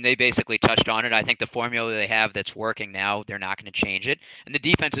 I mean, they basically touched on it. I think the formula they have that's working now, they're not going to change it. And the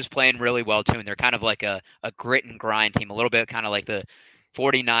defense is playing really well, too. And they're kind of like a grit and grind team, a little bit kind of like the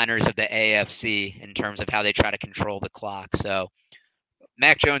 49ers of the AFC in terms of how they try to control the clock. So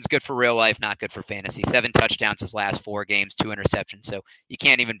Mac Jones, good for real life, not good for fantasy. 7 touchdowns his last 4 games, 2 interceptions. So you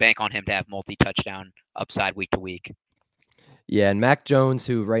can't even bank on him to have multi-touchdown upside week to week. Yeah, and Mac Jones,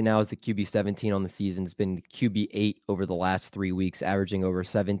 who right now is the QB 17 on the season, has been QB 8 over the last 3 weeks, averaging over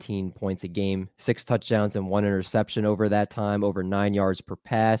 17 points a game, 6 touchdowns and 1 interception over that time, over 9 yards per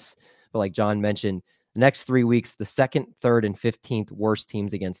pass. But like John mentioned, the next 3 weeks, the 2nd, 3rd, and 15th worst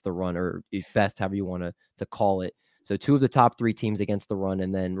teams against the run, or best, however you want to call it. So 2 of the top 3 teams against the run,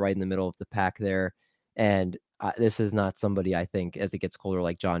 and then right in the middle of the pack there. And this is not somebody, I think, as it gets colder,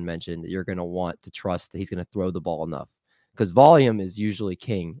 like John mentioned, you're going to want to trust that he's going to throw the ball enough. Because volume is usually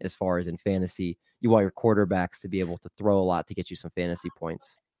king as far as in fantasy. You want your quarterbacks to be able to throw a lot to get you some fantasy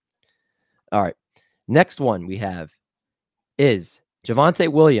points. All right. Next one we have is Javonte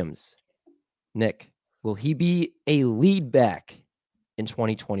Williams. Nick, will he be a lead back in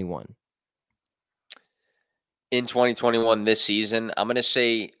 2021? In 2021 this season, I'm gonna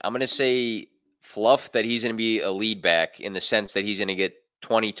say fluff that he's gonna be a lead back in the sense that he's gonna get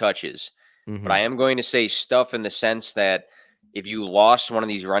 20 touches. Mm-hmm. But I am going to say stuff in the sense that if you lost one of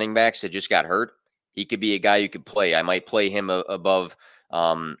these running backs that just got hurt, he could be a guy you could play. I might play him above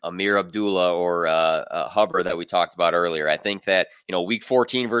Amir Abdullah or Hubbard that we talked about earlier. I think that, week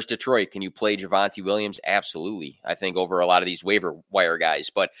 14 versus Detroit, can you play Javonte Williams? Absolutely. I think over a lot of these waiver wire guys.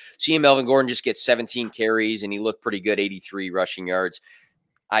 But seeing Melvin Gordon just get 17 carries and he looked pretty good, 83 rushing yards.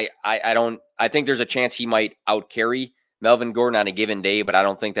 I think there's a chance he might out-carry Melvin Gordon on a given day, but I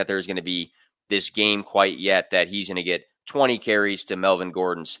don't think that there's going to be this game quite yet that he's going to get 20 carries to Melvin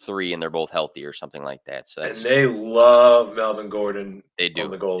Gordon's 3 and they're both healthy or something like that. So and they love Melvin Gordon they do.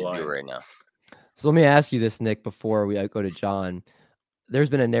 On the goal they line do right now. So let me ask you this, Nick, before we go to John. There's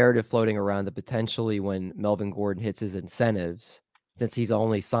been a narrative floating around that potentially when Melvin Gordon hits his incentives, since he's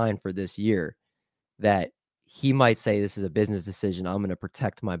only signed for this year, that he might say this is a business decision. I'm going to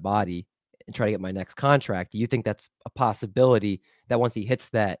protect my body and try to get my next contract. Do you think that's a possibility that once he hits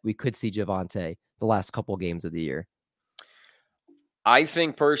that, we could see Javonte the last couple games of the year? I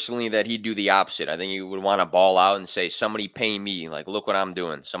think personally that he'd do the opposite. I think he would want to ball out and say, somebody pay me. Like, look what I'm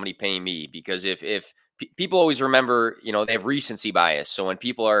doing. Somebody pay me. Because if people always remember, they have recency bias. So when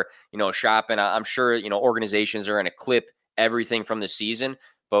people are, shopping, I'm sure, organizations are going to clip everything from the season.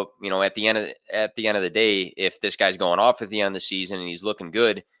 But, at the end of the day, if this guy's going off at the end of the season and he's looking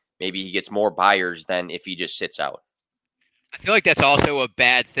good, maybe he gets more buyers than if he just sits out. I feel like that's also a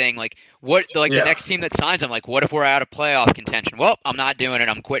bad thing. The next team that signs him, what if we're out of playoff contention? Well, I'm not doing it.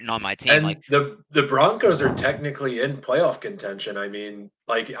 I'm quitting on my team. And the Broncos are technically in playoff contention. I mean,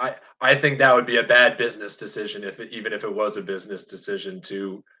 I think that would be a bad business decision even if it was a business decision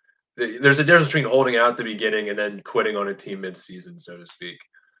to There's a difference between holding out at the beginning and then quitting on a team mid-season, so to speak.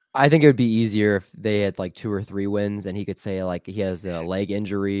 I think it would be easier if they had like 2 or 3 wins and he could say like he has a leg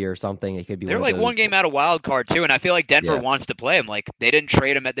injury or something. It could be They're one like of those. one game out of wild card too, and I feel like Denver Yeah. wants to play him. Like they didn't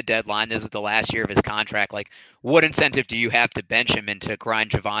trade him at the deadline. This is the last year of his contract. Like, what incentive do you have to bench him and to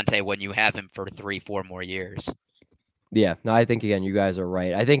grind Javonte when you have him for 3-4 more years? Yeah, no, I think again, you guys are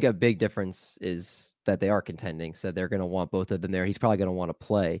right. I think a big difference is that they are contending, so they're going to want both of them there. He's probably going to want to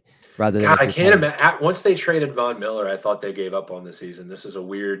play rather than. God, I can't imagine. Once they traded Von Miller, I thought they gave up on the season. This is a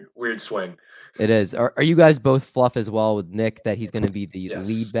weird swing. It is. Are you guys both fluff as well with Nick that he's going to be the Yes.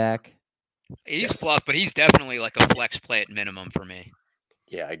 lead back? He's fluff, but he's definitely like a flex play at minimum for me.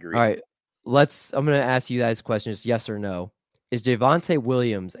 Yeah, I agree. All right, I'm going to ask you guys questions, yes or no. Is Javonte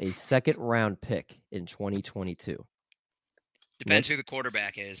Williams a second-round pick in 2022? Depends who the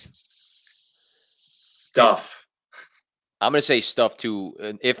quarterback is. Stuff. I'm gonna say stuff too.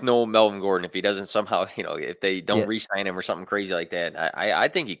 If no Melvin Gordon, if he doesn't somehow, if they don't re-sign him or something crazy like that, I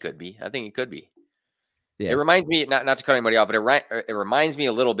think he could be. I think he could be. Yeah. It reminds me, not to cut anybody off, but it reminds me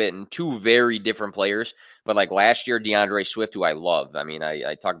a little bit in 2 very different players. But like last year, DeAndre Swift, who I love. I mean,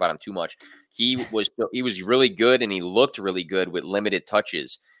 I talk about him too much. He was really good and he looked really good with limited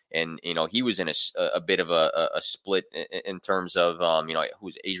touches. And he was in a bit of a split in terms of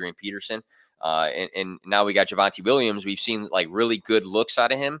who's Adrian Peterson. And now we got Javonte Williams. We've seen like really good looks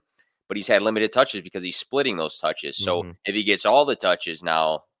out of him, but he's had limited touches because he's splitting those touches. So if he gets all the touches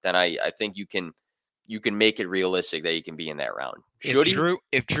now, then I think you can make it realistic that he can be in that round.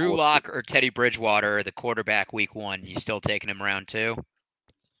 If Drew Lock or Teddy Bridgewater are the quarterback week 1, you still taking him round 2?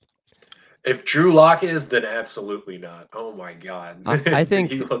 If Drew Lock is, then absolutely not. Oh my God. I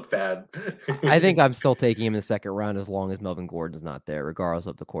think he looked bad. I think I'm still taking him in the second round as long as Melvin Gordon's not there, regardless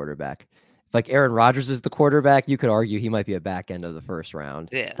of the quarterback. If like Aaron Rodgers is the quarterback, you could argue he might be a back end of the first round.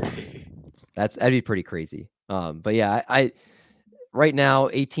 Yeah. That'd be pretty crazy. But yeah, I right now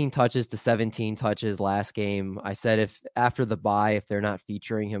 18 touches to 17 touches last game. I said if after the bye, if they're not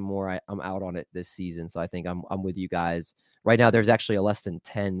featuring him more, I'm out on it this season. So I think I'm with you guys. Right now, there's actually a less than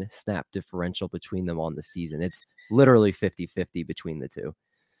 10 snap differential between them on the season. It's literally 50-50 between the two.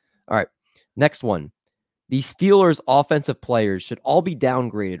 All right, next one. The Steelers' offensive players should all be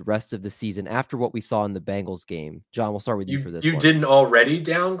downgraded rest of the season after what we saw in the Bengals game. John, we'll start with you for this. You didn't already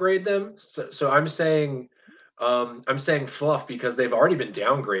downgrade them? So I'm saying fluff because they've already been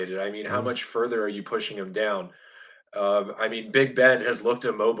downgraded. I mean, how much further are you pushing them down? I mean, Big Ben has looked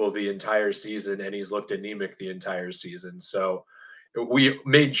immobile the entire season and he's looked anemic the entire season. So we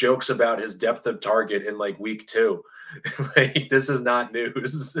made jokes about his depth of target in like week 2. Like, this is not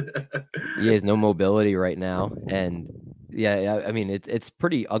news. He has no mobility right now. And yeah, I mean, it's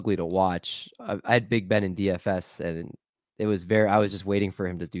pretty ugly to watch. I had Big Ben in DFS and it was I was just waiting for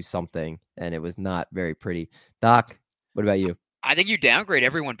him to do something and it was not very pretty. Doc, what about you? I think you downgrade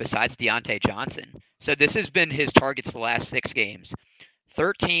everyone besides Deontay Johnson. So this has been his targets the last 6 games.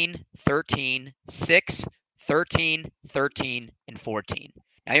 13, 13, 6, 13, 13, and 14.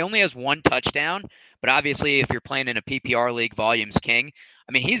 Now, he only has 1 touchdown, but obviously if you're playing in a PPR league, volume's king.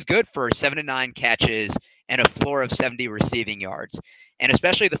 I mean, he's good for 7 to 9 catches and a floor of 70 receiving yards. And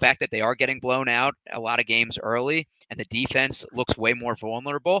especially the fact that they are getting blown out a lot of games early and the defense looks way more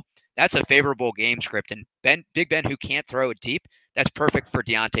vulnerable, that's a favorable game script. And Big Ben, who can't throw it deep, that's perfect for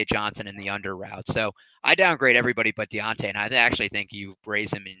Deontay Johnson in the under route. So I downgrade everybody but Deontay, and I actually think you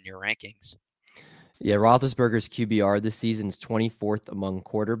raise him in your rankings. Yeah, Roethlisberger's QBR this season is 24th among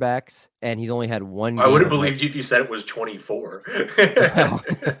quarterbacks, and he's only had 1 game. I would have believed you if you said it was 24.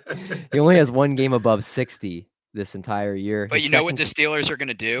 He only has 1 game above 60 this entire year. But you know what the Steelers are going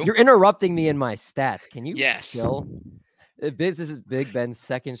to do? You're interrupting me in my stats. Can you Yes. chill? This is Big Ben's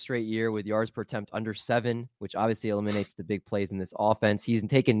 2nd straight year with yards per attempt under 7, which obviously eliminates the big plays in this offense. He's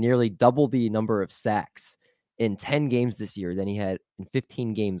taken nearly double the number of sacks in 10 games this year than he had in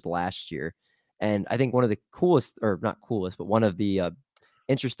 15 games last year. And I think one of the coolest, or not coolest, but one of the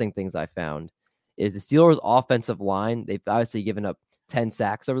interesting things I found is the Steelers' offensive line. They've obviously given up 10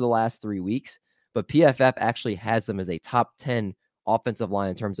 sacks over the last 3 weeks, but PFF actually has them as a top 10 offensive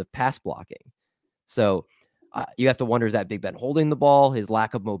line in terms of pass blocking. So you have to wonder, is that Big Ben holding the ball, his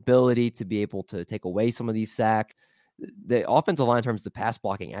lack of mobility to be able to take away some of these sacks? The offensive line in terms of the pass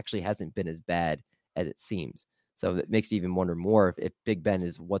blocking actually hasn't been as bad as it seems. So it makes you even wonder more if Big Ben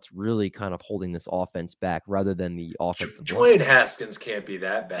is what's really kind of holding this offense back rather than the offensive line. Dwayne Haskins can't be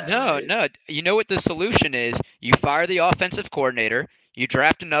that bad. No. You know what the solution is? You fire the offensive coordinator, you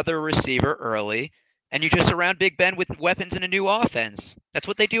draft another receiver early, and you just surround Big Ben with weapons in a new offense. That's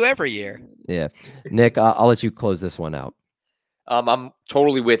what they do every year. Yeah. Nick, I'll let you close this one out. I'm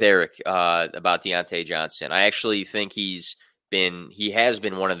totally with Eric about Diontae Johnson. I actually think he has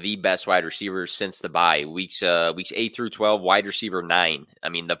been one of the best wide receivers since the bye. Weeks 8 through 12, wide receiver 9. I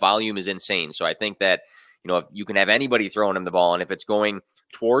mean, the volume is insane. So I think that, if you can have anybody throwing him the ball, and if it's going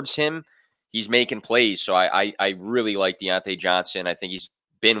towards him, he's making plays. So I really like Diontae Johnson. I think he's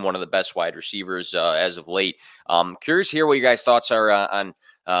been one of the best wide receivers as of late. Curious to hear what your guys' thoughts are on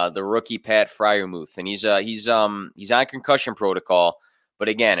the rookie Pat Freiermuth, and he's on concussion protocol. But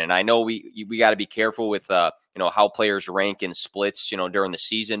again, and I know we got to be careful with how players rank in splits during the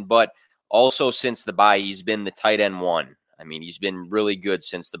season, but also since the bye, he's been the tight end 1. I mean, he's been really good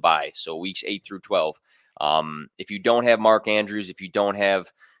since the bye. So weeks 8 through 12. If you don't have Mark Andrews, if you don't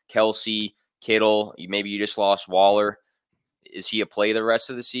have Kelsey, Kittle, maybe you just lost Waller. Is he a play the rest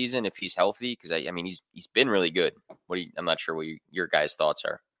of the season if he's healthy? Because I mean, he's been really good. I'm not sure what your guys' thoughts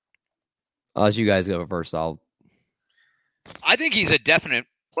are. As you guys go first, I think he's a definite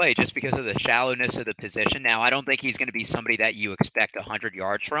play just because of the shallowness of the position. Now, I don't think he's going to be somebody that you expect 100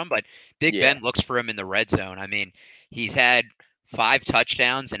 yards from, but Big Ben looks for him in the red zone. I mean, he's had 5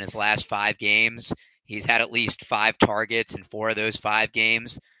 touchdowns in his last 5 games. He's had at least 5 targets in 4 of those 5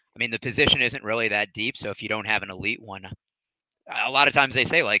 games. I mean, the position isn't really that deep, so if you don't have an elite one, a lot of times they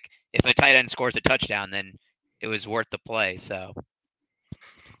say, like, if a tight end scores a touchdown, then it was worth the play. So,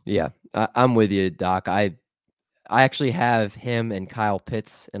 yeah, I'm with you, Doc. I actually have him and Kyle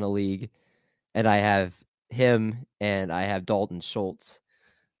Pitts in a league, and I have him and I have Dalton Schultz.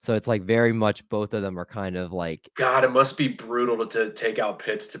 So it's like very much both of them are kind of like. God, it must be brutal to take out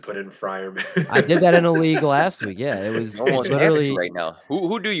Pitts to put in Freiermuth. I did that in a league last week. Yeah, it was almost literally right now.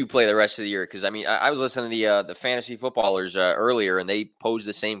 Who do you play the rest of the year? Because I mean, I was listening to the fantasy footballers earlier, and they posed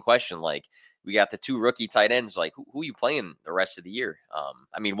the same question. Like, we got the 2 rookie tight ends. Like, who are you playing the rest of the year?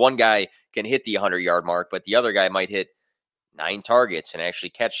 I mean, one guy can hit the 100-yard mark, but the other guy might hit 9 targets and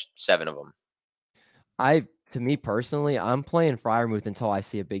actually catch 7 of them. To me personally, I'm playing Freiermuth until I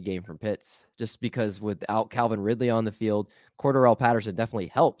see a big game from Pitts, just because without Calvin Ridley on the field, Cordarrelle Patterson definitely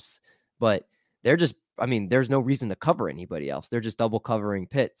helps, but there's no reason to cover anybody else. They're just double covering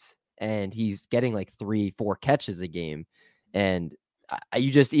Pitts, and he's getting like 3-4 catches a game. And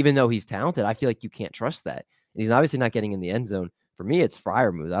even though he's talented, I feel like you can't trust that. And he's obviously not getting in the end zone. For me, it's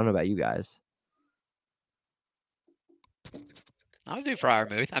Freiermuth. I don't know about you guys. I'll do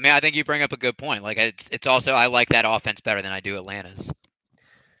Freiermuth. I mean, I think you bring up a good point. Like, it's also, I like that offense better than I do Atlanta's.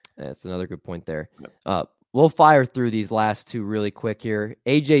 That's another good point there. We'll fire through these last 2 really quick here.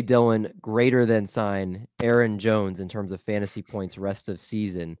 A.J. Dillon greater than sign Aaron Jones in terms of fantasy points rest of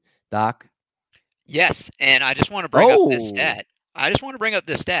season. Doc? Yes, and I just want to bring up this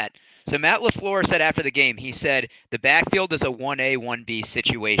stat. So Matt LaFleur said after the game, he said, the backfield is a 1A, 1B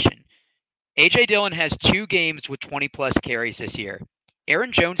situation. A.J. Dillon has 2 games with 20-plus carries this year.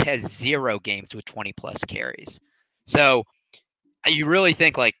 Aaron Jones has 0 games with 20-plus carries. So you really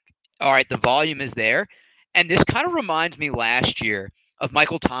think, like, all right, the volume is there. And this kind of reminds me last year of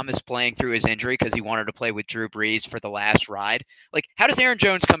Michael Thomas playing through his injury because he wanted to play with Drew Brees for the last ride. Like, how does Aaron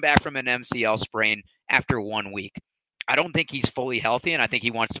Jones come back from an MCL sprain after 1 week? I don't think he's fully healthy, and I think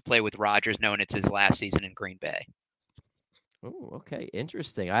he wants to play with Rodgers, knowing it's his last season in Green Bay. Oh, okay.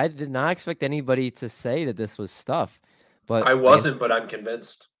 Interesting. I did not expect anybody to say that this was stuff, but I wasn't, but I'm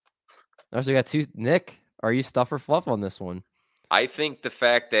convinced. So we got 2. Nick, are you stuff or fluff on this one? I think the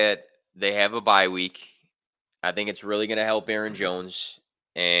fact that they have a bye week, I think it's really going to help Aaron Jones,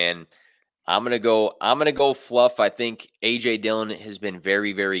 and I'm going to go fluff. I think A.J. Dillon has been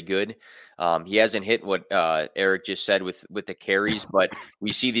very, very good. He hasn't hit what Eric just said with the carries, but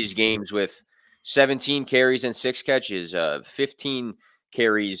we see these games with 17 carries and 6 catches, 15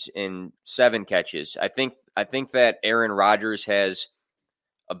 carries and 7 catches. I think that Aaron Rodgers has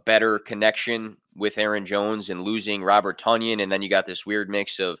a better connection with Aaron Jones, and losing Robert Tonyan, and then you got this weird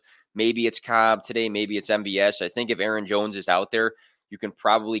mix of maybe it's Cobb today, maybe it's MVS. I think if Aaron Jones is out there, you can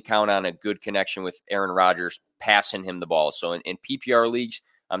probably count on a good connection with Aaron Rodgers passing him the ball. So in PPR leagues,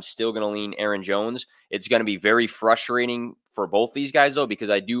 I'm still going to lean Aaron Jones. It's going to be very frustrating for both these guys, though, because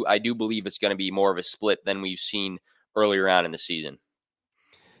I do believe it's going to be more of a split than we've seen earlier on in the season.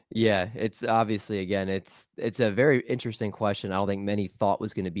 Yeah, it's obviously, again, it's a very interesting question. I don't think many thought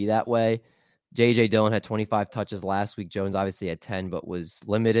was going to be that way. J.J. Dillon had 25 touches last week. Jones obviously had 10, but was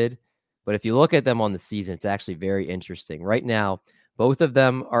limited. But if you look at them on the season, it's actually very interesting. Right now, both of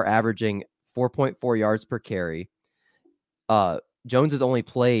them are averaging 4.4 yards per carry. Jones has only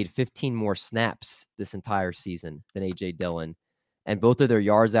played 15 more snaps this entire season than A.J. Dillon. And both of their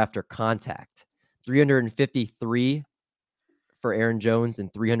yards after contact, 353 for Aaron Jones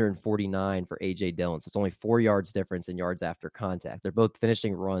and 349 for A.J. Dillon. So it's only 4 yards difference in yards after contact. They're both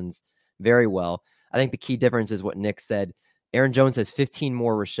finishing runs very well. I think the key difference is what Nick said. Aaron Jones has 15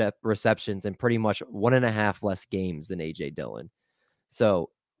 more receptions and pretty much 1.5 less games than A.J. Dillon. So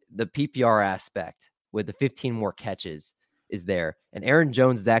the PPR aspect with the 15 more catches is there. And Aaron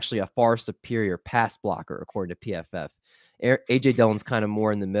Jones is actually a far superior pass blocker, according to PFF. A.J. Dillon's kind of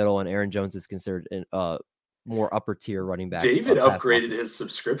more in the middle, and Aaron Jones is considered more upper tier running back. David upgraded his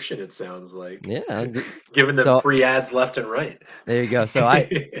subscription, it sounds like. Yeah. Given the free ads left and right. There you go. So at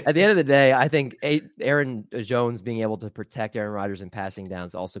the end of the day, I think Aaron Jones being able to protect Aaron Rodgers in passing down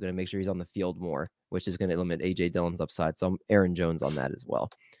is also going to make sure he's on the field more, which is going to limit A.J. Dillon's upside. So I'm Aaron Jones on that as well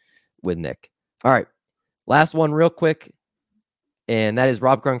with Nick. All right. Last one real quick. And that is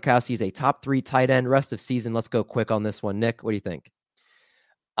Rob Gronkowski is a top 3 tight end rest of season. Let's go quick on this one. Nick, what do you think?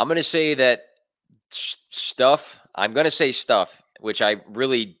 I'm going to say that stuff, which I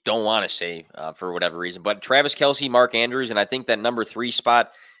really don't want to say for whatever reason. But Travis Kelce, Mark Andrews, and I think that number 3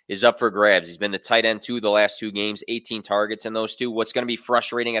 spot is up for grabs. He's been the tight end 2 the last 2 games, 18 targets in those 2. What's going to be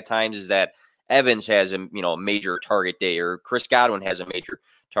frustrating at times is that Evans has a major target day, or Chris Godwin has a major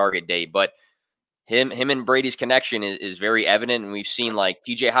target day. But him and Brady's connection is very evident, and we've seen like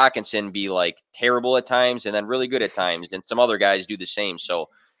TJ Hawkinson be like terrible at times and then really good at times, and some other guys do the same. So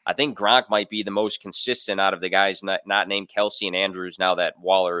I think Gronk might be the most consistent out of the guys not named Kelce and Andrews now that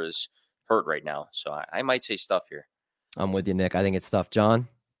Waller is hurt right now. So I might say stuff here. I'm with you, Nick. I think it's stuff. John?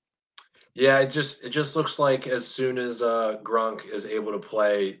 Yeah, it just looks like as soon as Gronk is able to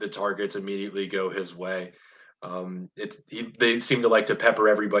play, the targets immediately go his way. They seem to like to pepper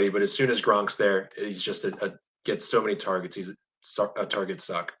everybody, but as soon as Gronk's there, he's just gets so many targets. He's a target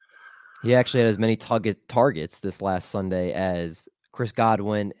suck. He actually had as many targets this last Sunday as Chris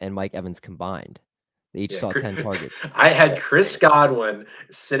Godwin and Mike Evans combined. They each saw 10 targets. I had Chris Godwin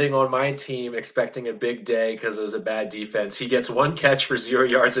sitting on my team expecting a big day because it was a bad defense. He gets 1 catch for 0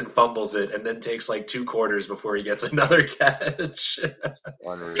 yards and fumbles it, and then takes like 2 quarters before he gets another catch.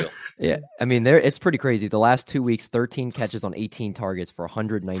 Unreal. Yeah, I mean, it's pretty crazy. The last 2 weeks, 13 catches on 18 targets for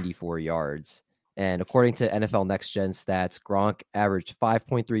 194 yards. And according to NFL Next Gen stats, Gronk averaged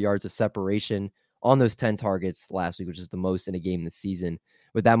 5.3 yards of separation on those 10 targets last week, which is the most in a game this season.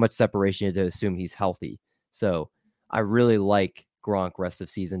 With that much separation, you have to assume he's healthy. So I really like Gronk rest of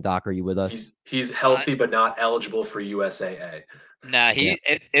season. Doc, are you with us? He's healthy, but not eligible for USAA. Nah,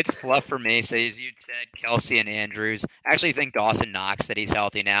 it's fluff for me. So as you said, Kelce and Andrews. I actually think Dawson Knox that he's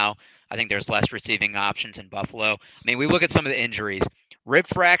healthy now. I think there's less receiving options in Buffalo. I mean, we look at some of the injuries. Rib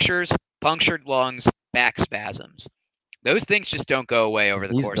fractures, punctured lungs, back spasms. Those things just don't go away over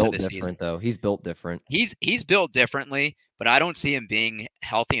the course of the season. Though. He's built different. He's built differently, but I don't see him being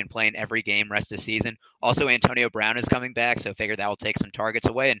healthy and playing every game rest of the season. Also, Antonio Brown is coming back, so I figure that will take some targets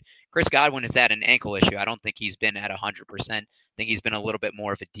away. And Chris Godwin has had an ankle issue. I don't think he's been at 100%. I think he's been a little bit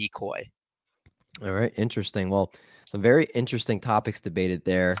more of a decoy. All right, interesting. Well, some very interesting topics debated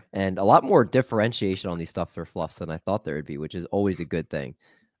there, and a lot more differentiation on these stuff for fluffs than I thought there would be, which is always a good thing.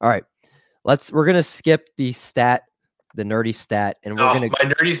 All right, we're gonna skip the nerdy stat, and my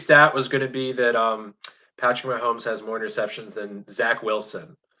nerdy stat was going to be that Patrick Mahomes has more interceptions than Zach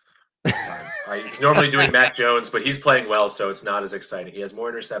Wilson. He's normally doing Mac Jones, but he's playing well, so it's not as exciting. He has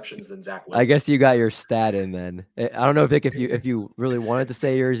more interceptions than Zach Wilson. I guess you got your stat in then. I don't know, Vic, if you really wanted to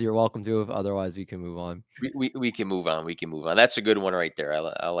say yours, you're welcome to. If otherwise, we can move on. We can move on. That's a good one right there.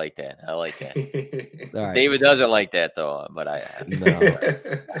 I like that. All right. David doesn't like that though, but no.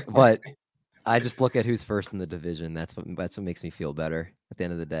 But I just look at who's first in the division. That's what makes me feel better at the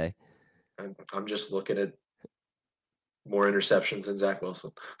end of the day. I'm just looking at more interceptions than Zach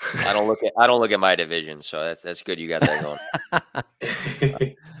Wilson. I don't look at my division, so that's good. You got that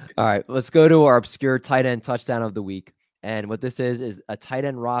going. All right, let's go to our obscure tight end touchdown of the week. And what this is a tight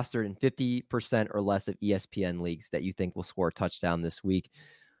end rostered in 50% or less of ESPN leagues that you think will score a touchdown this week.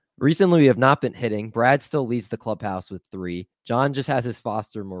 Recently, we have not been hitting. Brad still leads the clubhouse with 3. John just has his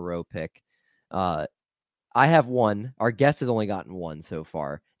Foster Moreau pick. I have 1. Our guest has only gotten 1 so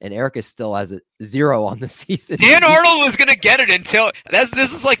far, and Erica still has 0 on the season. Dan Arnold was going to get it until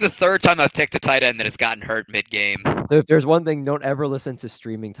this is like the 3rd time I've picked a tight end that has gotten hurt mid-game. So if there's one thing, don't ever listen to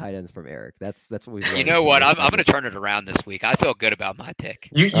streaming tight ends from Eric. That's what we've learned. You know what? I'm going to turn it around this week. I feel good about my pick.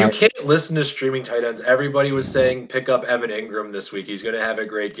 You can't listen to streaming tight ends. Everybody was saying pick up Evan Ingram this week. He's going to have a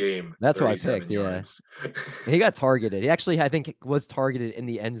great game. That's what I picked. Yards. Yeah, he got targeted. He actually, I think, was targeted in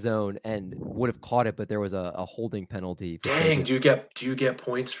the end zone and would have caught it, but there was a holding penalty. Dang! Do you get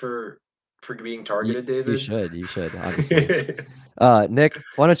points for being targeted, David? You should. Obviously. Nick,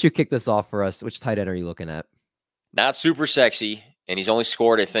 why don't you kick this off for us? Which tight end are you looking at? Not super sexy, and he's only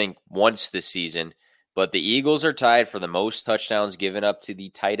scored, I think, once this season. But the Eagles are tied for the most touchdowns given up to the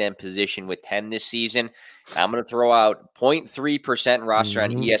tight end position with 10 this season. And I'm going to throw out 0.3% roster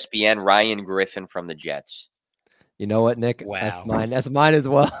on ESPN, Ryan Griffin from the Jets. You know what, Nick? Wow. That's mine. That's mine as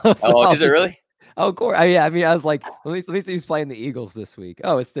well. So is it really? Oh, of course. Yeah, I mean, I was like, let me see who's playing the Eagles this week.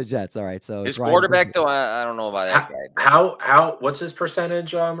 Oh, it's the Jets. All right. So his quarterback, though, I don't know about that guy. How? What's his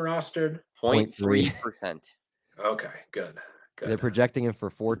percentage rostered? 0.3%. Okay, good. They're projecting him for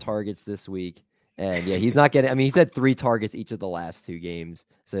 4 targets this week. And yeah, he's not getting, I mean, he's had 3 targets each of the last 2 games.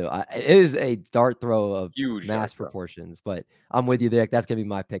 So it is a dart throw of huge mass proportions, but I'm with you there. That's going to be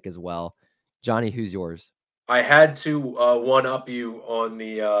my pick as well. Johnny, who's yours? I had to one up you on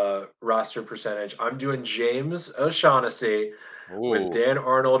the roster percentage. I'm doing James O'Shaughnessy with Dan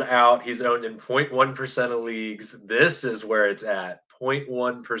Arnold out. He's owned in 0.1% of leagues. This is where it's at.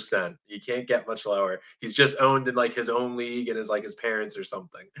 0.1%. You can't get much lower. He's just owned in like his own league and is like his parents or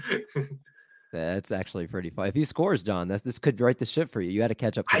something. That's actually pretty fun. If he scores, John, this could right the ship for you. You had to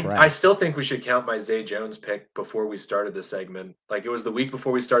catch up to Brad. I still think we should count my Zay Jones pick before we started the segment. Like, it was the week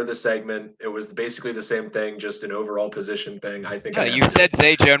before we started the segment. It was basically the same thing, just an overall position thing. I think. Yeah, you said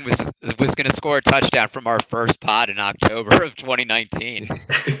Zay Jones was going to score a touchdown from our first pod in October of 2019.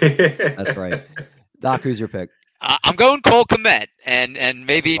 That's right. Doc, who's your pick? I'm going Cole Kmet, and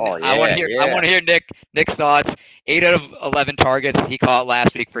maybe I want to hear Nick's thoughts. 8 out of 11 targets he caught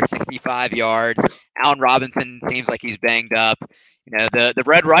last week for 65 yards. Allen Robinson seems like he's banged up. You know, the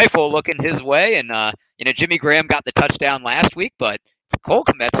red rifle looking his way, and Jimmy Graham got the touchdown last week, but it's Cole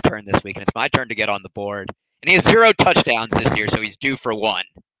Kmet's turn this week, and it's my turn to get on the board. And he has 0 touchdowns this year, so he's due for 1.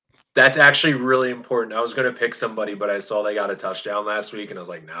 That's actually really important. I was going to pick somebody, but I saw they got a touchdown last week, and I was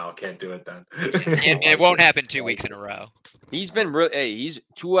like, no, can't do it then. It won't happen 2 weeks in a row. He's been really. Hey, he's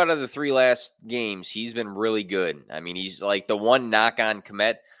 2 out of the 3 last games. He's been really good. I mean, he's like the one knock on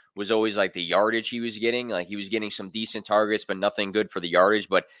Kmet was always like the yardage he was getting. Like he was getting some decent targets, but nothing good for the yardage.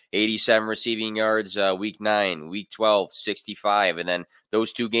 But 87 receiving yards week 9, week 12, 65, and then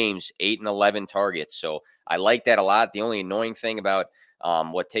those 2 games, 8 and 11 targets. So I like that a lot. The only annoying thing about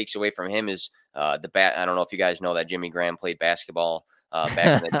what takes away from him is the bat. I don't know if you guys know that Jimmy Graham played basketball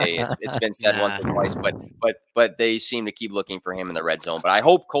back in the day. It's been said once or twice, but they seem to keep looking for him in the red zone. But I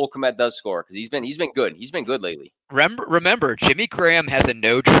hope Cole Kmet does score because he's been good. He's been good lately. Remember, Jimmy Graham has a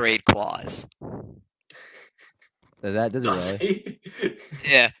no trade clause. That doesn't really.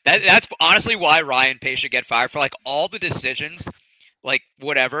 Yeah, that's honestly why Ryan Pace should get fired for like all the decisions, like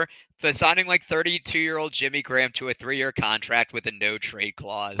whatever. But signing like 32-year-old Jimmy Graham to a 3-year contract with a no trade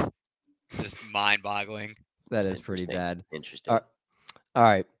clause, it's just mind-boggling. That is pretty bad. Interesting. All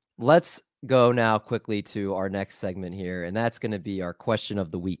right, let's go now quickly to our next segment here, and that's going to be our question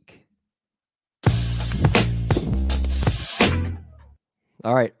of the week.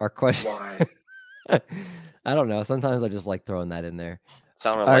 All right, our question. Why? I don't know. Sometimes I just like throwing that in there. It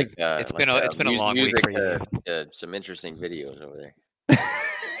sounded like it's been a long week for you. Some interesting videos over there.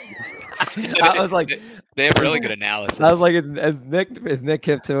 I was like, they have really good analysis. I was like, is Nick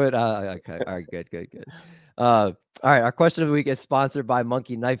hip to it? Okay. All right, good. All right, our question of the week is sponsored by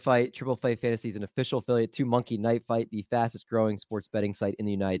Monkey Knife Fight. Triple Play Fantasy is an official affiliate to Monkey Knife Fight, the fastest growing sports betting site in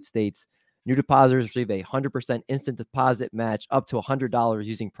the United States. New depositors receive a 100% instant deposit match up to $100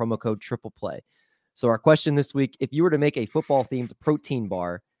 using promo code Triple Play. So our question this week, if you were to make a football-themed protein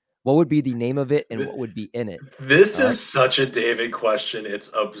bar, what would be the name of it and what would be in it? This is such a David question. It's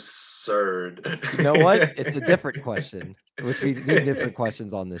absurd. You know what? It's a different question, which we need different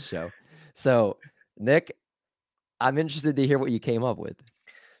questions on this show. So, Nick, I'm interested to hear what you came up with.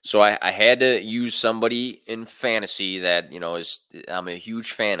 So I had to use somebody in fantasy that, I'm a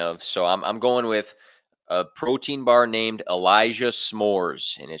huge fan of. So I'm going with a protein bar named Elijah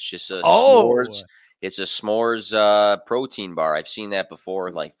S'mores, and it's just a s'mores. It's a s'mores protein bar. I've seen that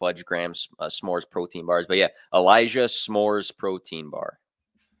before, like Fudge Grahams s'mores protein bars. But yeah, Elijah S'mores protein bar.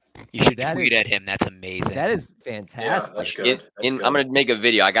 You should tweet at him. That's amazing. That is fantastic. Yeah, that's good. I'm going to make a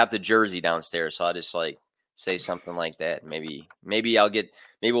video. I got the jersey downstairs, so I'll just say something like that. Maybe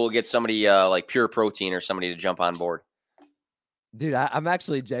we'll get somebody like Pure Protein or somebody to jump on board. Dude, I'm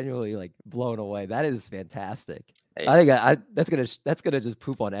actually genuinely blown away. That is fantastic. Hey. I think that's gonna just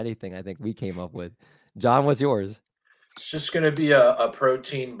poop on anything I think we came up with. John, what's yours? It's just going to be a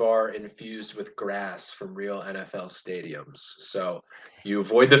protein bar infused with grass from real NFL stadiums. So you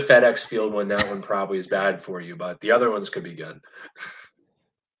avoid the FedEx Field one. That one probably is bad for you, but the other ones could be good.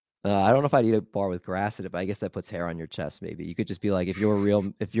 I don't know if I'd eat a bar with grass in it, but I guess that puts hair on your chest. Maybe you could just be like, it'd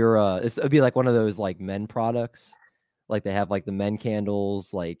be like one of those like men products. Like they have like the men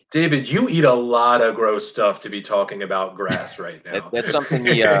candles. Like David, you eat a lot of gross stuff to be talking about grass right now. That's something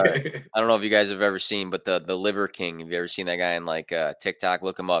I don't know if you guys have ever seen, but the Liver King. Have you ever seen that guy in like TikTok?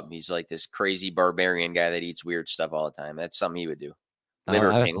 Look him up. He's like this crazy barbarian guy that eats weird stuff all the time. That's something he would do.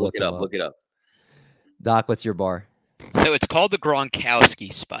 Liver King. Look it up. Look it up. Doc, what's your bar? So it's called the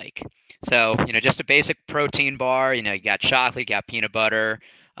Gronkowski Spike. So, just a basic protein bar. You got chocolate, you got peanut butter,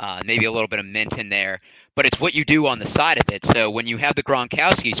 maybe a little bit of mint in there. But it's what you do on the side of it. So when you have the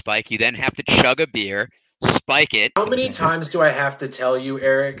Gronkowski Spike, you then have to chug a beer, spike it. How many times do I have to tell you,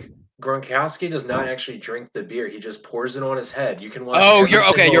 Eric? Gronkowski does not actually drink the beer. He just pours it on his head. You can watch. Oh,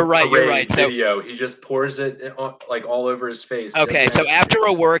 you're right. Video. He just pours it like all over his face. Okay, so after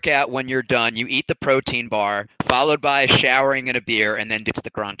a workout, when you're done, you eat the protein bar, followed by showering and a beer, and then it's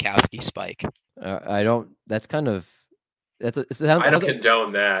the Gronkowski Spike. I don't. That's kind of. I don't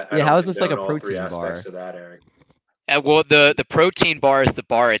condone that. Yeah, how is this like a protein bar? Of that, Eric. Well, the protein bar is the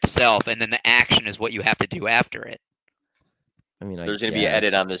bar itself, and then the action is what you have to do after it. I mean, there's going to be an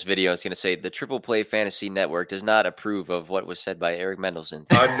edit on this video. It's going to say the Triple Play Fantasy Network does not approve of what was said by Eric Mendelson.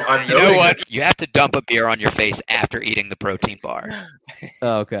 You know what? You have to dump a beer on your face after eating the protein bar.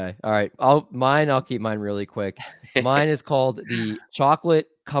 Okay. All right. I'll keep mine really quick. Mine is called the Chocolate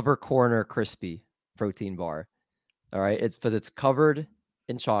Cover Corner Crispy Protein Bar. All right. It's covered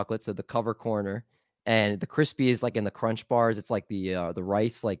in chocolate. So the cover corner, and the crispy is like in the crunch bars. It's like the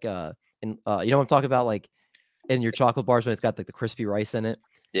rice, like, you know what I'm talking about? Like, in your chocolate bars when it's got like the crispy rice in it.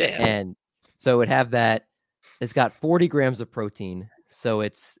 Yeah. And so it would have that. It's got 40 grams of protein. So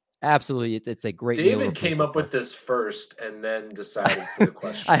it's absolutely, it's a great meal. David came up with this first and then decided for the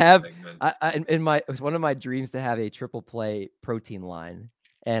question. It's one of my dreams to have a triple play protein line.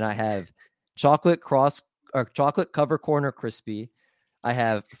 And I have chocolate cover corner crispy. I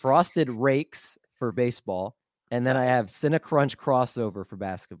have frosted rakes for baseball. And then I have Cinecrunch crossover for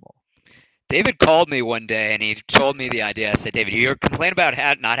basketball. David called me one day and he told me the idea. I said, David, you're complaining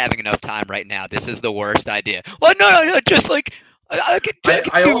about not having enough time right now. This is the worst idea. Well, no, just like I could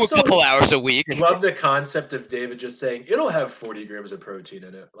do a couple hours a week. I love the concept of David just saying it'll have 40 grams of protein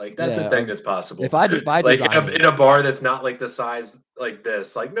in it. Like that's a thing that's possible. If I like in a bar that's not like the size like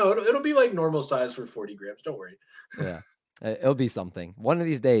this, like no, it'll be like normal size for 40 grams. Don't worry. Yeah. It'll be something. One of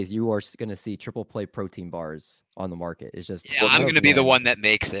these days, you are going to see triple play protein bars on the market. It's just I'm going to be the one that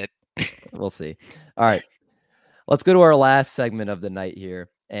makes it. We'll see. All right. Let's go to our last segment of the night here.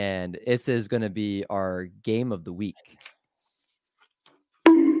 And it is going to be our game of the week.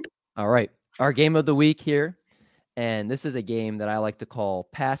 All right. Our game of the week here. And this is a game that I like to call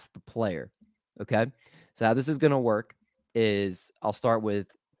Pass the Player. Okay. So how this is going to work is I'll start with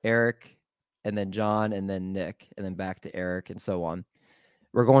Eric and then John and then Nick and then back to Eric and so on.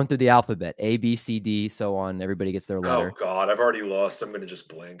 We're going through the alphabet, A, B, C, D, so on. Everybody gets their letter. Oh, God, I've already lost. I'm going to just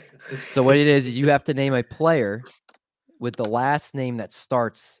blink. So what it is you have to name a player with the last name that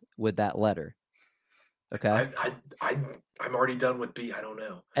starts with that letter. Okay? I'm already done with B. I don't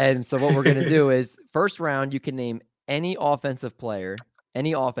know. And so what we're going to do is first round, you can name any offensive player,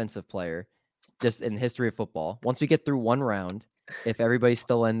 just in the history of football. Once we get through one round, if everybody's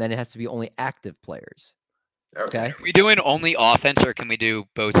still in, then it has to be only active players. Okay. Are we doing only offense or can we do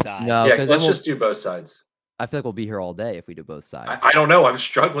both sides? No, yeah, let's just do both sides. I feel like we'll be here all day if we do both sides. I don't know. I'm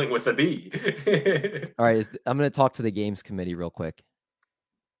struggling with the B. All right. I'm going to talk to the games committee real quick.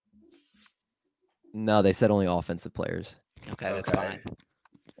 No, they said only offensive players. Okay, that's fine.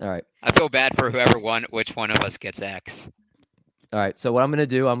 All right. I feel bad for whoever won, which one of us gets X. All right. So what I'm going to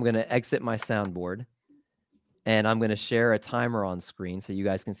do, I'm going to exit my soundboard and I'm going to share a timer on screen so you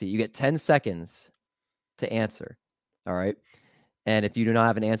guys can see. You get 10 seconds to answer. All right. And if you do not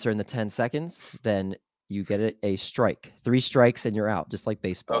have an answer in the 10 seconds, then you get a strike. 3 strikes and you're out, just like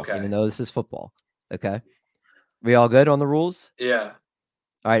baseball, even though this is football. Okay. We all good on the rules? Yeah.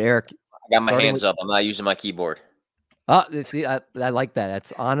 All right, Eric. I got my hands up. I'm not using my keyboard. Oh, see, I like that.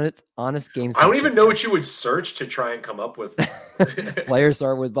 That's honest games. I don't even know what you would search to try and come up with. Players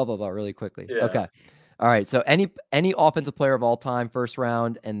start with blah, blah, blah really quickly. Yeah. Okay. All right. So any offensive player of all time, first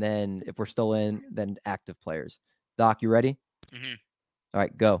round, and then if we're still in, then active players. Doc, you ready? Mm-hmm. All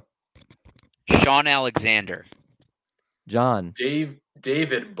right, go. Sean Alexander. John.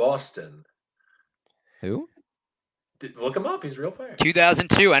 David Boston. Who? Look him up. He's a real player.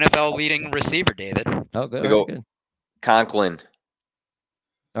 2002 NFL leading receiver, David. Oh, good. Good. Conklin.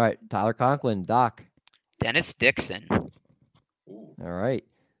 All right, Tyler Conklin. Doc. Dennis Dixon. Ooh. All right.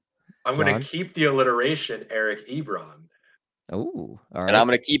 I'm going to keep the alliteration, Eric Ebron. Oh, all right. And I'm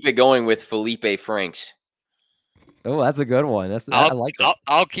going to keep it going with Felipe Franks. Oh, that's a good one. I like that.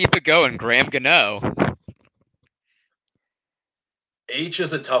 I'll keep it going, Graham Gano. H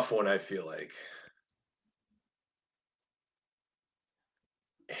is a tough one, I feel like.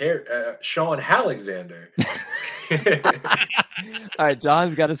 Sean Alexander. All right,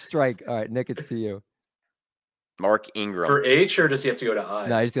 John's got a strike. All right, Nick, it's to you. Mark Ingram. For H, or does he have to go to I?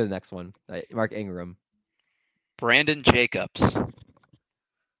 No, I just go to the next one. All right, Mark Ingram. Brandon Jacobs.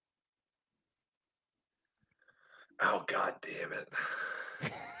 Oh, God damn it.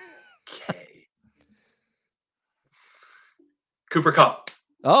 K. Cooper Kupp.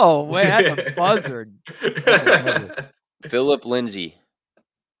 Oh, wait, that's a buzzard. Philip Lindsay.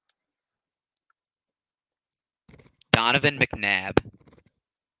 Donovan McNabb.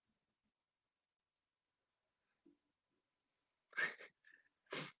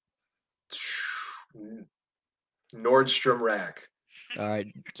 Nordstrom Rack. All right,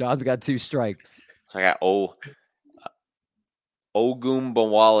 John's got 2 strikes. So I got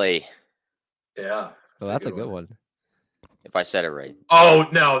Ogumbawale, Yeah. Oh, that's a good one. if I said it right. Oh,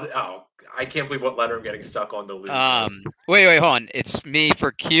 no. Oh, I can't believe what letter I'm getting stuck on to lose. Wait, hold on. It's me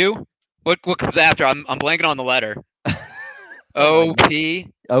for Q. What comes after? I'm blanking on the letter. O-P.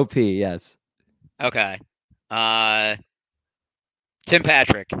 OP, yes. Okay. Tim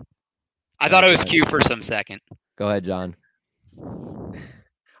Patrick. I thought it was Q for some second. Go ahead, John.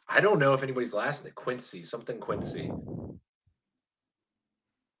 I don't know if anybody's last name. Quincy. Something Quincy.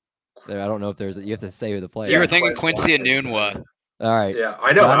 There, I don't know if there's. You have to say who the player. You were is. thinking Quincy Anunwa. All right. Yeah,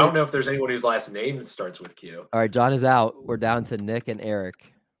 I know. John, I don't know if there's anyone whose last name starts with Q. All right, John is out. We're down to Nick and Eric.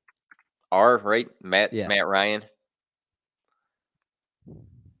 R, right? Matt Yeah. Matt Ryan.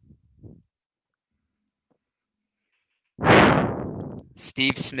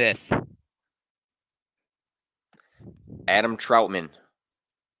 Steve Smith. Adam Troutman.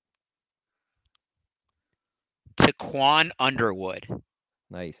 Taquan Underwood.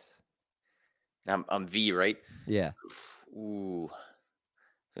 Nice. I'm V, right? Yeah. Ooh.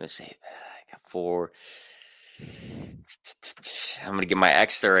 I was gonna say I got 4. I'm gonna get my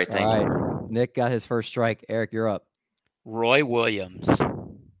X there, I think. All right. Nick got his first strike. Eric, you're up. Roy Williams.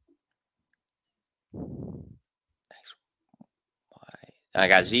 I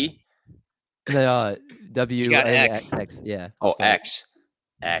got Z. W. You got A- X. X. Yeah. Oh, Sorry.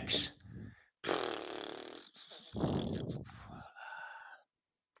 X.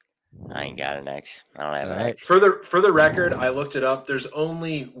 I ain't got an X. I don't have All an right. X. For the record, I looked it up. There's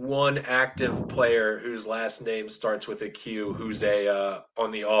only one active player whose last name starts with a Q who's a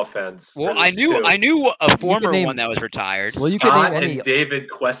on the offense. Well, There's two. I knew a former name- one that was retired. Well, you could Scott name any- and David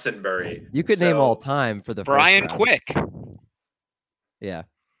Quessenberry. You could name all So- time for the Brian first round. Quick. Yeah.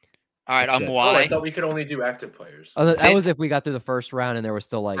 All right, I'm good. Oh, I Y. thought we could only do active players. Oh, that was Vince- if we got through the first round and there was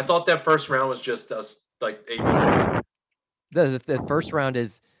still like I thought that first round was just us, like ABC. the first round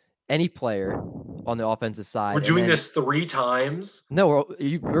is any player on the offensive side. We're and doing then- this 3 times. No,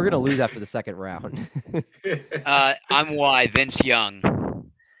 we're gonna lose after the second round. I'm Y. Vince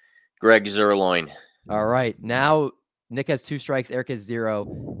Young. Greg Zerloin. All right, now Nick has 2 strikes. Eric has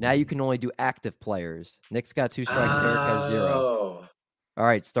 0. Now you can only do active players. Nick's got 2 strikes. Eric has 0. Oh. All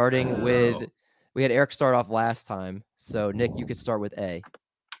right, starting Oh. with we had Eric start off last time, so Nick, you could start with A.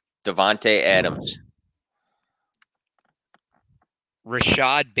 Devontae Adams.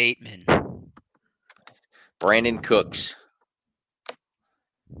 Rashad Bateman. Brandon Cooks.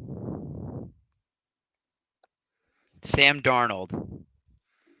 Sam Darnold.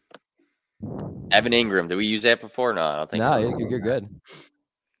 Evan Ingram. Did we use that before? No, I don't think No, so. you're good.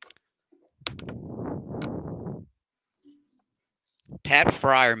 Pat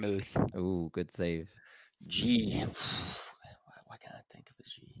Fryermuth. Ooh, good save. G. Why can't I think of a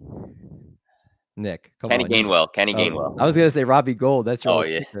G? Nick, come Kenny on. Gainwell. Kenny Oh, Gainwell. I was gonna say Robbie Gold. That's your Oh, old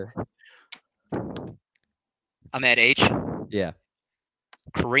yeah. kicker. I'm at H. Yeah.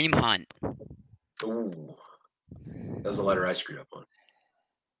 Kareem Hunt. Ooh. That was a letter I screwed up on.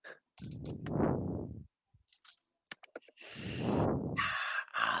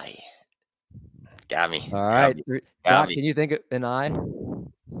 I got me. All right. Doc, me. can you think of an I?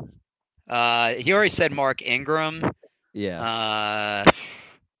 He already said Mark Ingram. Yeah.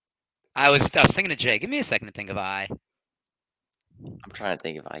 I was thinking of J. Give me a second to think of I. I'm trying to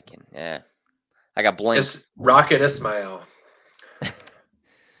think if I can. Yeah. I got blank. Rocket Ismail.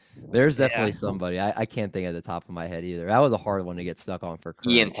 There's Yeah. definitely somebody. I can't think at the top of my head either. That was a hard one to get stuck on for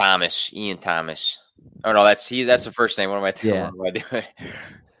Ian current. Thomas. Ian Thomas. Oh no, that's the first name. What am I doing? Yeah. What am I doing?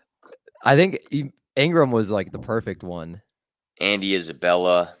 I think Ingram was like the perfect one. Andy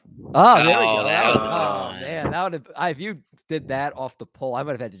Isabella. Oh, there we Oh, go. that was a good Oh one. man, that would have. If you did that off the poll, I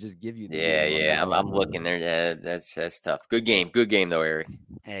might have had to just give you. The Yeah, name on yeah. that I'm one. looking there. That's tough. Good game. Good game though, Eric.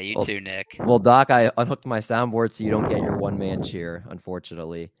 Hey, you Well- too, Nick. Well, Doc, I unhooked my soundboard so you don't get your one-man cheer,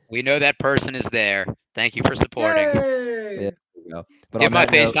 unfortunately. We know that person is there. Thank you for supporting. Yeah, Yay! there you go. But Give on my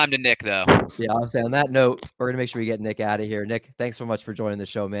that note, FaceTime to Nick, though. yeah, I'll say on that note, we're gonna make sure we get Nick out of here. Nick, thanks so much for joining the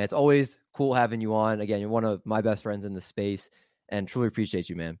show, man. It's always cool having you on. Again, you're one of my best friends in the space, and truly appreciate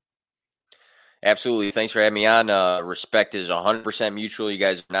you, man. Absolutely. Thanks for having me on. Respect is 100% mutual. You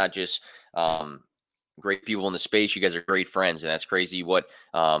guys are not just great people in the space. You guys are great friends, and that's crazy what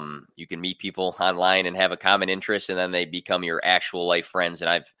you can meet people online and have a common interest, and then they become your actual life friends. And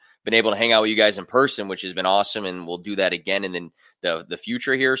I've been able to hang out with you guys in person, which has been awesome, and we'll do that again in the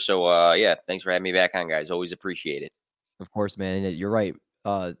future here. So, yeah, thanks for having me back on, guys. Always appreciate it. Of course, man. And you're right.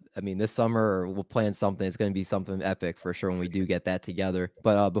 I mean, this summer we'll plan something. It's going to be something epic for sure when we do get that together.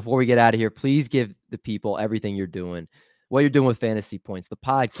 But before we get out of here, please give the people everything you're doing, what you're doing with Fantasy Points, the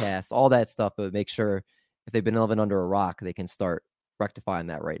podcast, all that stuff. But make sure if they've been living under a rock, they can start rectifying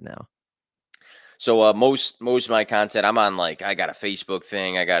that right now. So most of my content, I'm on, like, I got a Facebook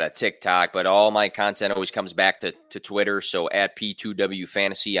thing, I got a TikTok, but all my content always comes back to Twitter. So at P2W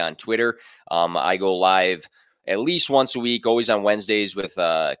Fantasy on Twitter. I go live at least once a week, always on Wednesdays with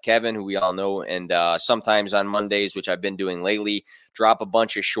Kevin, who we all know, and sometimes on Mondays, which I've been doing lately. Drop a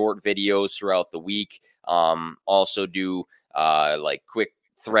bunch of short videos throughout the week. Also do like quick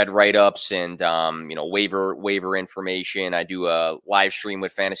thread write-ups and waiver information. I do a live stream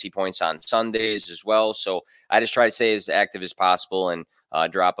with Fantasy Points on Sundays as well. So I just try to stay as active as possible and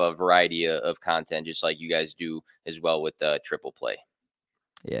drop a variety of content, just like you guys do as well with Triple Play.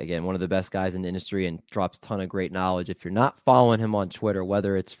 Yeah, again, one of the best guys in the industry and drops a ton of great knowledge. If you're not following him on Twitter,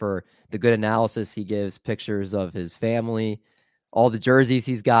 whether it's for the good analysis, he gives pictures of his family, all the jerseys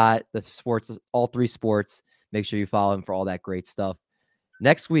he's got, the sports, all 3 sports. Make sure you follow him for all that great stuff.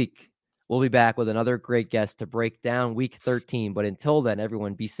 Next week, we'll be back with another great guest to break down week 13. But until then,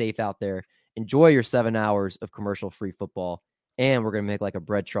 everyone be safe out there. Enjoy your 7 hours of commercial-free football. And we're going to make like a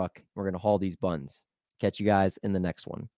bread truck. We're going to haul these buns. Catch you guys in the next one.